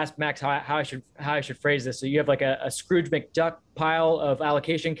I asked Max how I should phrase this. So you have like a Scrooge McDuck pile of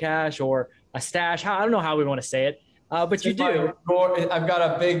allocation cash, or a stash. I don't know how we want to say it, but you do. I've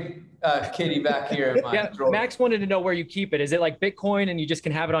got a big kitty back here in my drawer. Max wanted to know where you keep it. Is it like Bitcoin and you just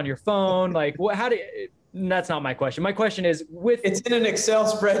can have it on your phone? Like, that's not my question. My question is, it's in an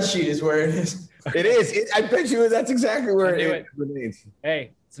Excel spreadsheet is where it is. It is. I bet you that's exactly where it is.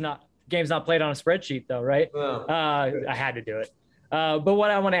 Hey, it's not. Game's not played on a spreadsheet though, right? No. I had to do it. But what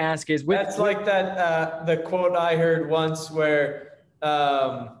I want to ask is, like that the quote I heard once where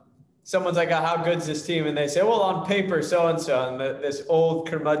someone's like, how good's this team? And they say, well, on paper, so-and-so. And this old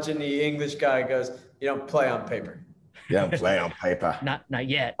curmudgeon-y English guy goes, you don't play on paper. You don't play on paper. Not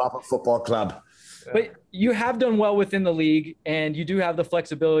yet. Papa Football Club. But you have done well within the league, and you do have the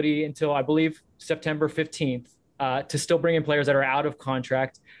flexibility until, I believe, September 15th to still bring in players that are out of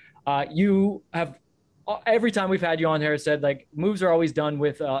contract. You have, every time we've had you on here, said like moves are always done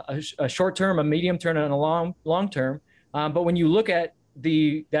with a short term, a medium term, and a long term. But when you look at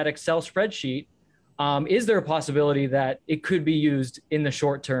that Excel spreadsheet, is there a possibility that it could be used in the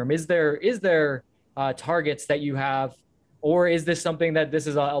short term? Is there targets that you have, or is this something that this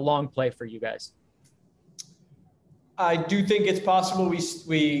is a long play for you guys? I do think it's possible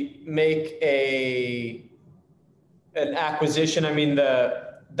we make an acquisition. I mean,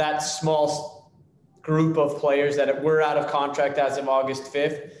 that small group of players that were out of contract as of August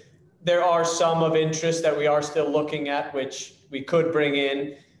 5th, there are some of interest that we are still looking at, which we could bring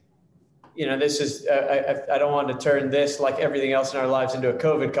in. This is, I don't want to turn this, like everything else in our lives, into a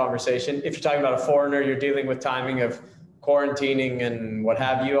COVID conversation. If you're talking about a foreigner, you're dealing with timing of quarantining and what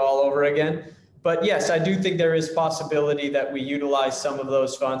have you all over again. But yes, I do think there is possibility that we utilize some of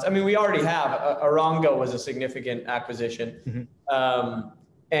those funds. I mean, we already have. Arango was a significant acquisition.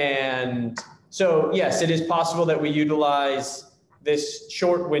 And so, yes, it is possible that we utilize this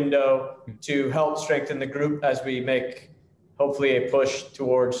short window to help strengthen the group as we make hopefully a push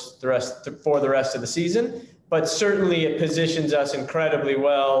towards the rest of the season. But certainly it positions us incredibly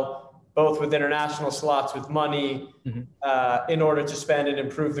well, both with international slots, with money, in order to spend and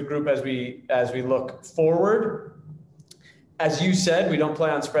improve the group as we look forward. As you said, we don't play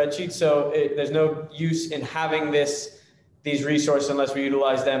on spreadsheets, so there's no use in having these resources unless we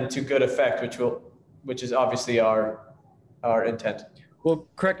utilize them to good effect, which is obviously our intent. Well,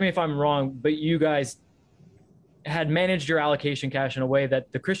 correct me if I'm wrong, but you guys had managed your allocation cash in a way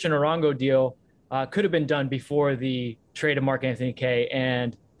that the Cristian Arango deal could have been done before the trade of Mark Anthony Kaye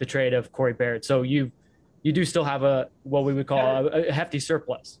and the trade of Corey Baird. So you do still have what we would call a hefty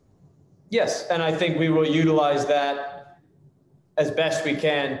surplus. Yes, and I think we will utilize that as best we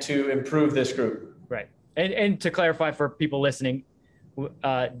can to improve this group. Right. And to clarify for people listening,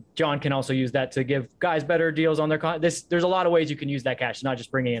 John can also use that to give guys better deals on their there's a lot of ways you can use that cash, not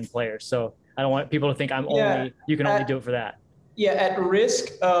just bringing in players. So I don't want people to think you can only do it for that. Yeah, at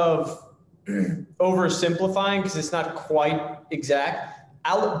risk of oversimplifying, because it's not quite exact,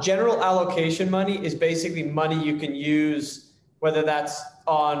 general allocation money is basically money you can use, whether that's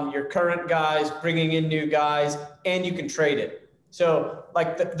on your current guys, bringing in new guys, and you can trade it. So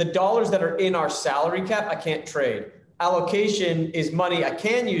like the dollars that are in our salary cap, I can't trade. Allocation is money I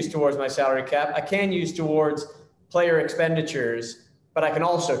can use towards my salary cap. I can use towards player expenditures, but I can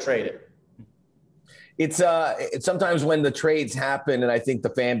also trade it. It's sometimes when the trades happen, and I think the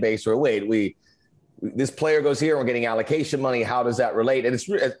fan base this player goes here, we're getting allocation money. How does that relate? And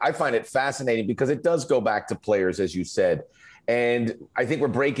I find it fascinating because it does go back to players, as you said. And I think we're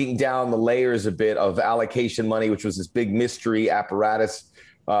breaking down the layers a bit of allocation money, which was this big mystery apparatus.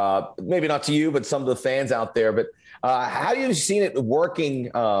 Maybe not to you, but some of the fans out there. But how have you seen it working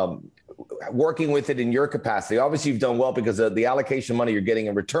with it in your capacity? Obviously, you've done well because the allocation money you're getting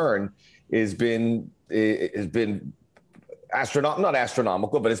in return has been not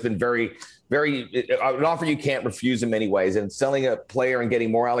astronomical, but it's been very, very an offer you can't refuse in many ways. And selling a player and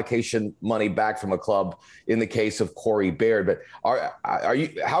getting more allocation money back from a club in the case of Corey Baird. But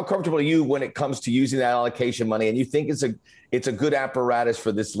how comfortable are you when it comes to using that allocation money? And you think it's a good apparatus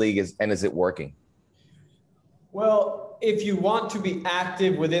for this league, and is it working? Well, if you want to be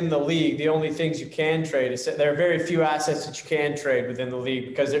active within the league, the only things you can trade is there are very few assets that you can trade within the league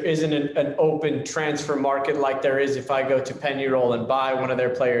because there isn't an open transfer market like there is if I go to Pennyroll and buy one of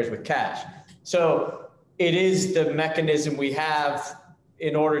their players with cash. So it is the mechanism we have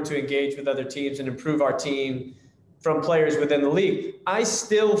in order to engage with other teams and improve our team from players within the league. I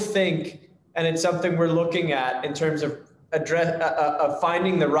still think, and it's something we're looking at in terms of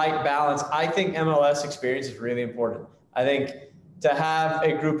finding the right balance. I think MLS experience is really important. I think to have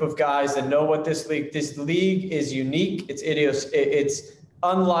a group of guys that know what this league is unique. It's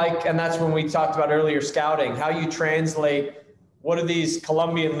unlike, and that's when we talked about earlier scouting, how you translate what are these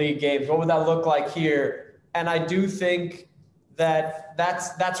Colombian league games? What would that look like here? And I do think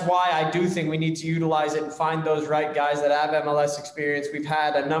that's why I do think we need to utilize it and find those right guys that have MLS experience. We've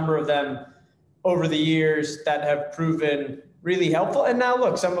had a number of them over the years that have proven really helpful. And now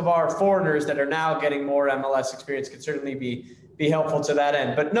look, some of our foreigners that are now getting more MLS experience can certainly be helpful to that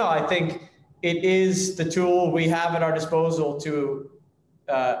end. But no, I think it is the tool we have at our disposal to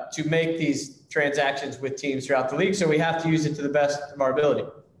make these transactions with teams throughout the league. So we have to use it to the best of our ability.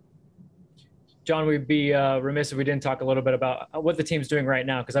 John, we'd be remiss if we didn't talk a little bit about what the team's doing right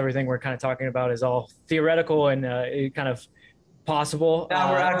now, because everything we're kind of talking about is all theoretical and kind of possible.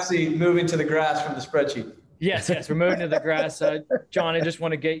 Now we're actually moving to the grass from the spreadsheet. Yes, we're moving to the grass. John, I just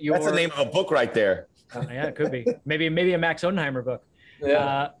want to get your... That's the name of a book right there. Yeah, it could be. Maybe a Max Odenheimer book.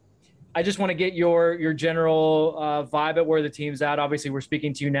 Yeah. I just want to get your general vibe at where the team's at. Obviously, we're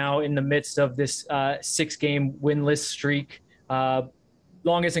speaking to you now in the midst of this 6-game winless streak,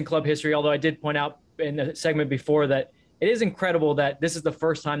 longest in club history, although I did point out in the segment before that it is incredible that this is the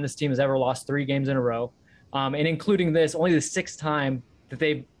first time this team has ever lost 3 games in a row. And including this, only the 6th time that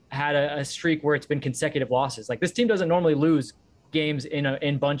they've had a streak where it's been consecutive losses. Like, this team doesn't normally lose games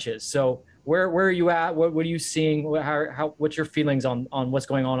in bunches. So where are you at? What are you seeing? What's your feelings on what's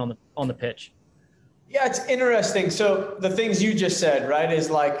going on the pitch? Yeah, it's interesting. So the things you just said, right, is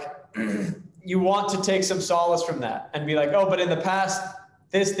like you want to take some solace from that and be like, oh, but in the past,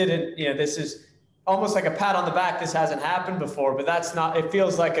 this didn't, this is almost like a pat on the back. This hasn't happened before, but that's not, it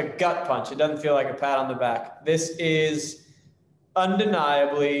feels like a gut punch. It doesn't feel like a pat on the back. This is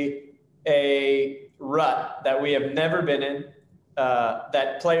undeniably a rut that we have never been in,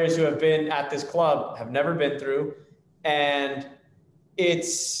 that players who have been at this club have never been through. And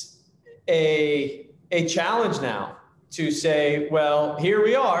it's a challenge now to say, well, here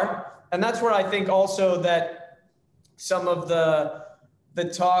we are. And that's where I think also that some of the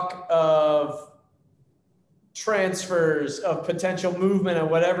talk of transfers, of potential movement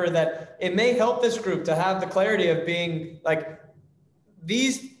and whatever, that it may help this group to have the clarity of being like,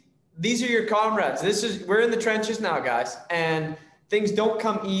 these are your comrades. We're in the trenches now, guys. And things don't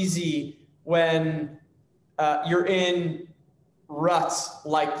come easy when you're in ruts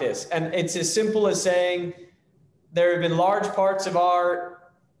like this. And it's as simple as saying there have been large parts of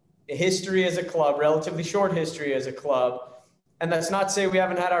our history as a club, relatively short history as a club. And that's not to say we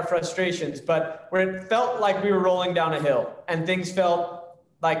haven't had our frustrations, but where it felt like we were rolling down a hill and things felt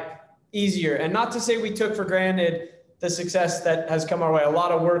like easier. And not to say we took for granted the success that has come our way. A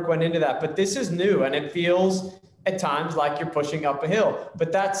lot of work went into that, but this is new and it feels at times like you're pushing up a hill.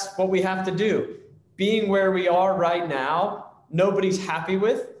 But that's what we have to do. Being where we are right now, nobody's happy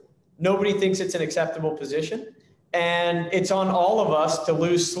with. Nobody thinks it's an acceptable position. And it's on all of us to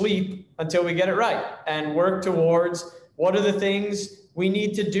lose sleep until we get it right and work towards what are the things we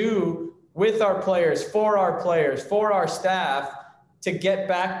need to do with our players, for our staff, to get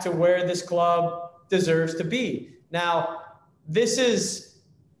back to where this club deserves to be. Now, this is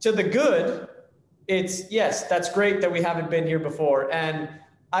to the good. It's, yes, that's great that we haven't been here before. And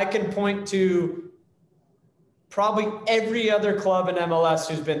I can point to probably every other club in MLS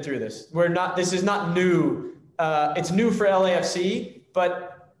who's been through this. This is not new. It's new for LAFC,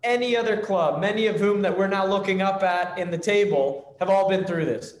 but any other club, many of whom that we're now looking up at in the table, have all been through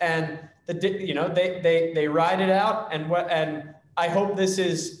this. And they ride it out. And I hope this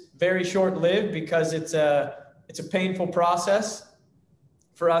is very short-lived, because it's a painful process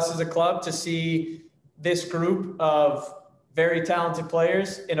for us as a club to see this group of very talented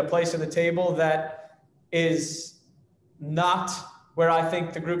players in a place on the table that is not where I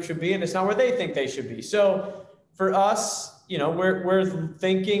think the group should be, and it's not where they think they should be. So for us, we're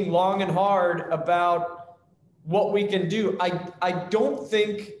thinking long and hard about what we can do. I don't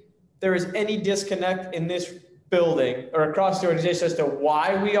think there is any disconnect in this building or across the organization as to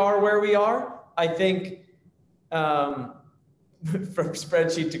why we are where we are. I think from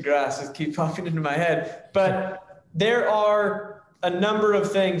spreadsheet to grass, it keeps popping into my head. But there are a number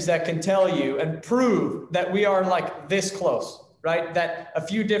of things that can tell you and prove that we are like this close, right? That a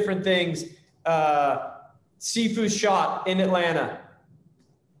few different things, Sifu's shot in Atlanta,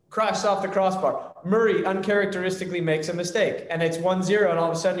 crashed off the crossbar. Murray uncharacteristically makes a mistake, and it's 1-0, and all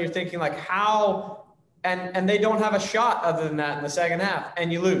of a sudden you're thinking like, how? And they don't have a shot other than that in the second half,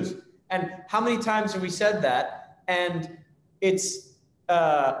 and you lose. And how many times have we said that? And it's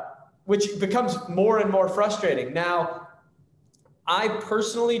which becomes more and more frustrating. Now, I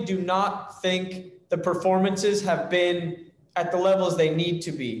personally do not think the performances have been at the levels they need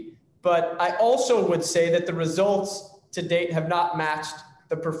to be. But I also would say that the results to date have not matched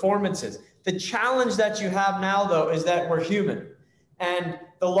the performances. The challenge that you have now, though, is that we're human. And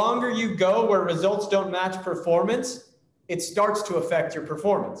the longer you go where results don't match performance, it starts to affect your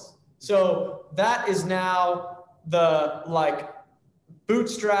performance. So that is now the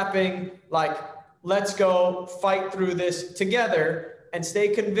bootstrapping, let's go fight through this together and stay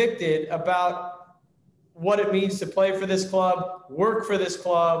convicted about what it means to play for this club, work for this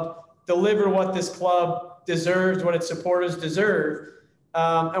club, deliver what this club deserves, what its supporters deserve.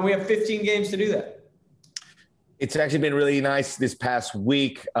 And we have 15 games to do that. It's actually been really nice this past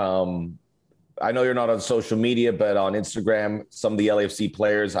week. I know you're not on social media, but on Instagram, some of the LAFC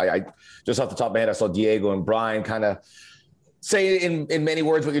players, I just off the top of my head, I saw Diego and Brian kind of say in many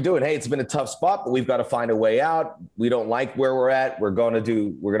words what you're doing. Hey, it's been a tough spot, but we've got to find a way out. We don't like where we're at. We're going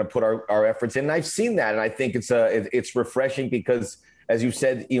to put our efforts in. And I've seen that. And I think it's refreshing because, as you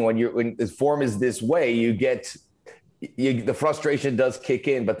said, when the form is this way, the frustration does kick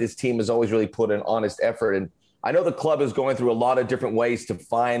in, but this team has always really put an honest effort. And I know the club is going through a lot of different ways to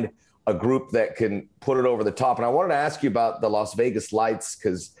find a group that can put it over the top. And I wanted to ask you about the Las Vegas Lights,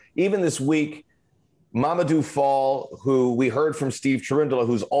 because even this week, Mamadou Fall, who we heard from Steve Cherundolo,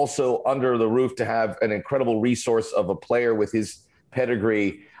 who's also under the roof to have an incredible resource of a player with his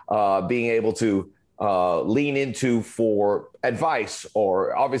pedigree, being able to lean into for advice,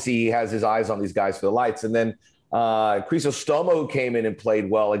 or obviously he has his eyes on these guys for the Lights. And then Crisostomo, who came in and played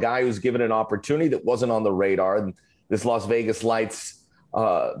well, a guy who was given an opportunity that wasn't on the radar. And this Las Vegas Lights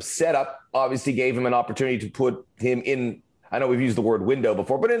setup obviously gave him an opportunity to put him in. I know we've used the word window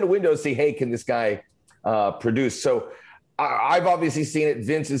before, but in the window, see, hey, can this guy produce? So I've obviously seen it.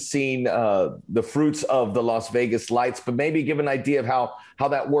 Vince has seen the fruits of the Las Vegas Lights, but maybe give an idea of how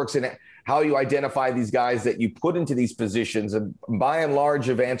that works and how you identify these guys that you put into these positions, and by and large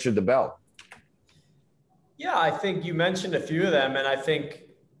have answered the bell. Yeah, I think you mentioned a few of them, and I think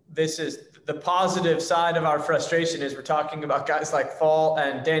this is the positive side of our frustration is we're talking about guys like Fall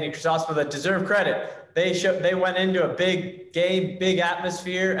and Danny Crisostomo that deserve credit. They went into a big game, big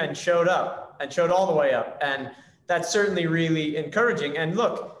atmosphere, and showed up and showed all the way up. And that's certainly really encouraging. And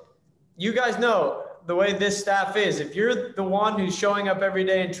look, you guys know the way this staff is. If you're the one who's showing up every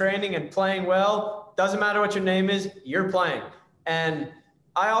day in training and playing well, doesn't matter what your name is, you're playing. And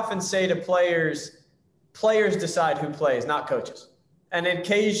I often say to players decide who plays, not coaches. And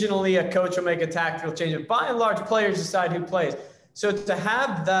occasionally a coach will make a tactical change, but by and large, players decide who plays. So to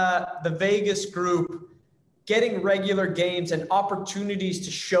have the Vegas group getting regular games and opportunities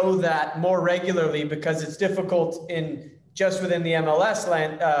to show that more regularly, because it's difficult just within the MLS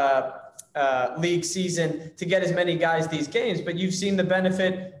league season to get as many guys these games. But you've seen the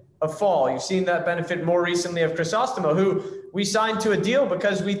benefit of Fall. You've seen that benefit more recently of Crisostomo, who we signed to a deal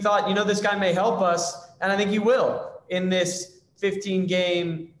because we thought, this guy may help us, and I think he will in this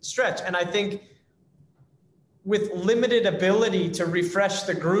 15-game stretch. And I think with limited ability to refresh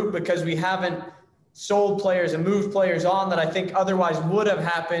the group because we haven't sold players and moved players on that I think otherwise would have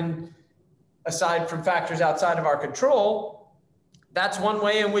happened aside from factors outside of our control, that's one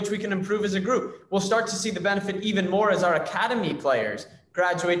way in which we can improve as a group. We'll start to see the benefit even more as our academy players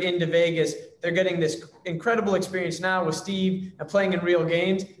graduate into Vegas. They're getting this incredible experience now with Steve and playing in real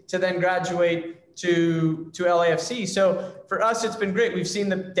games to then graduate to LAFC. So for us, it's been great. We've seen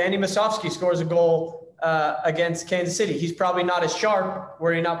Danny Musovski scores a goal against Kansas City. He's probably not as sharp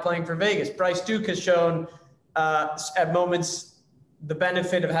where he's not playing for Vegas. Bryce Duke has shown at moments the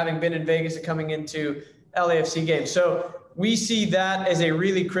benefit of having been in Vegas and coming into LAFC games. So we see that as a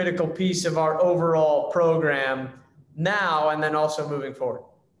really critical piece of our overall program now and then also moving forward.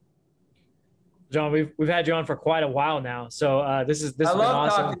 John, we've had you on for quite a while now. So this has been awesome. I love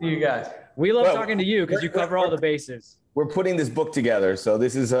talking to you guys. We love talking to you because you cover all the bases. We're putting this book together. So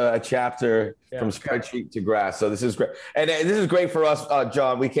this is a chapter from spreadsheet to grass. So this is great. And this is great for us,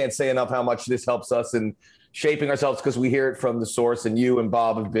 John. We can't say enough how much this helps us in shaping ourselves because we hear it from the source, and you and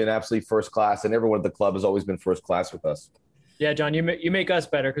Bob have been absolutely first class, and everyone at the club has always been first class with us. Yeah, John, you make us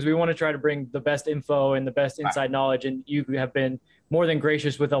better because we want to try to bring the best info and the best inside knowledge, and you have been more than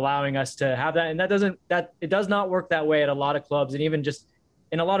gracious with allowing us to have that. And it does not work that way at a lot of clubs and even just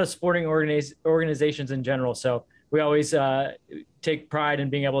in a lot of sporting organizations in general. So we always take pride in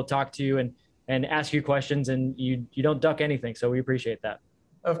being able to talk to you and ask you questions, and you don't duck anything. So we appreciate that.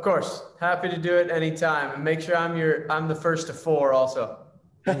 Of course. Happy to do it anytime. And make sure I'm the first to 4 also.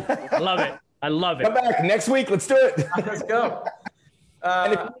 I love it. Come back next week. Let's do it. Let's go.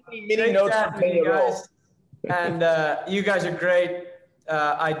 And if you need mini notes from you guys, and you guys are great.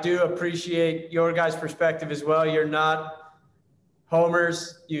 I do appreciate your guys' perspective as well. You're not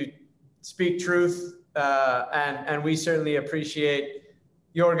homers. You speak truth. And we certainly appreciate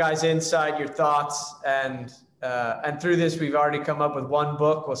your guys' insight, your thoughts, and through this, we've already come up with one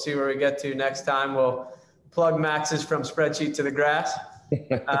book. We'll see where we get to next time. We'll plug Max's From Spreadsheet to the Grass.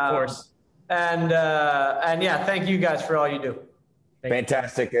 Of course. And yeah, thank you guys for all you do.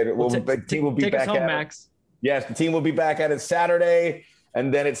 Fantastic. The team will be take back us home, at Max. Yes, the team will be back at it Saturday,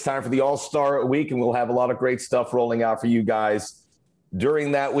 and then it's time for the All-Star Week, and we'll have a lot of great stuff rolling out for you guys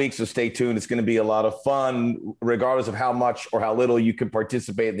during that week. So stay tuned. It's going to be a lot of fun, regardless of how much or how little you can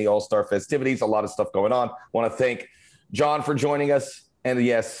participate in the All-Star festivities. A lot of stuff going on. I want to thank John for joining us, and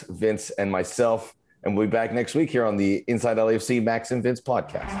yes, Vince and myself. And we'll be back next week here on the Inside LAFC Max and Vince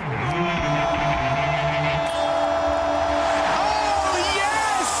podcast.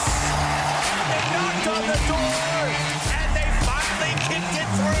 On the door, and they finally kicked it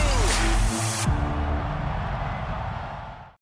through.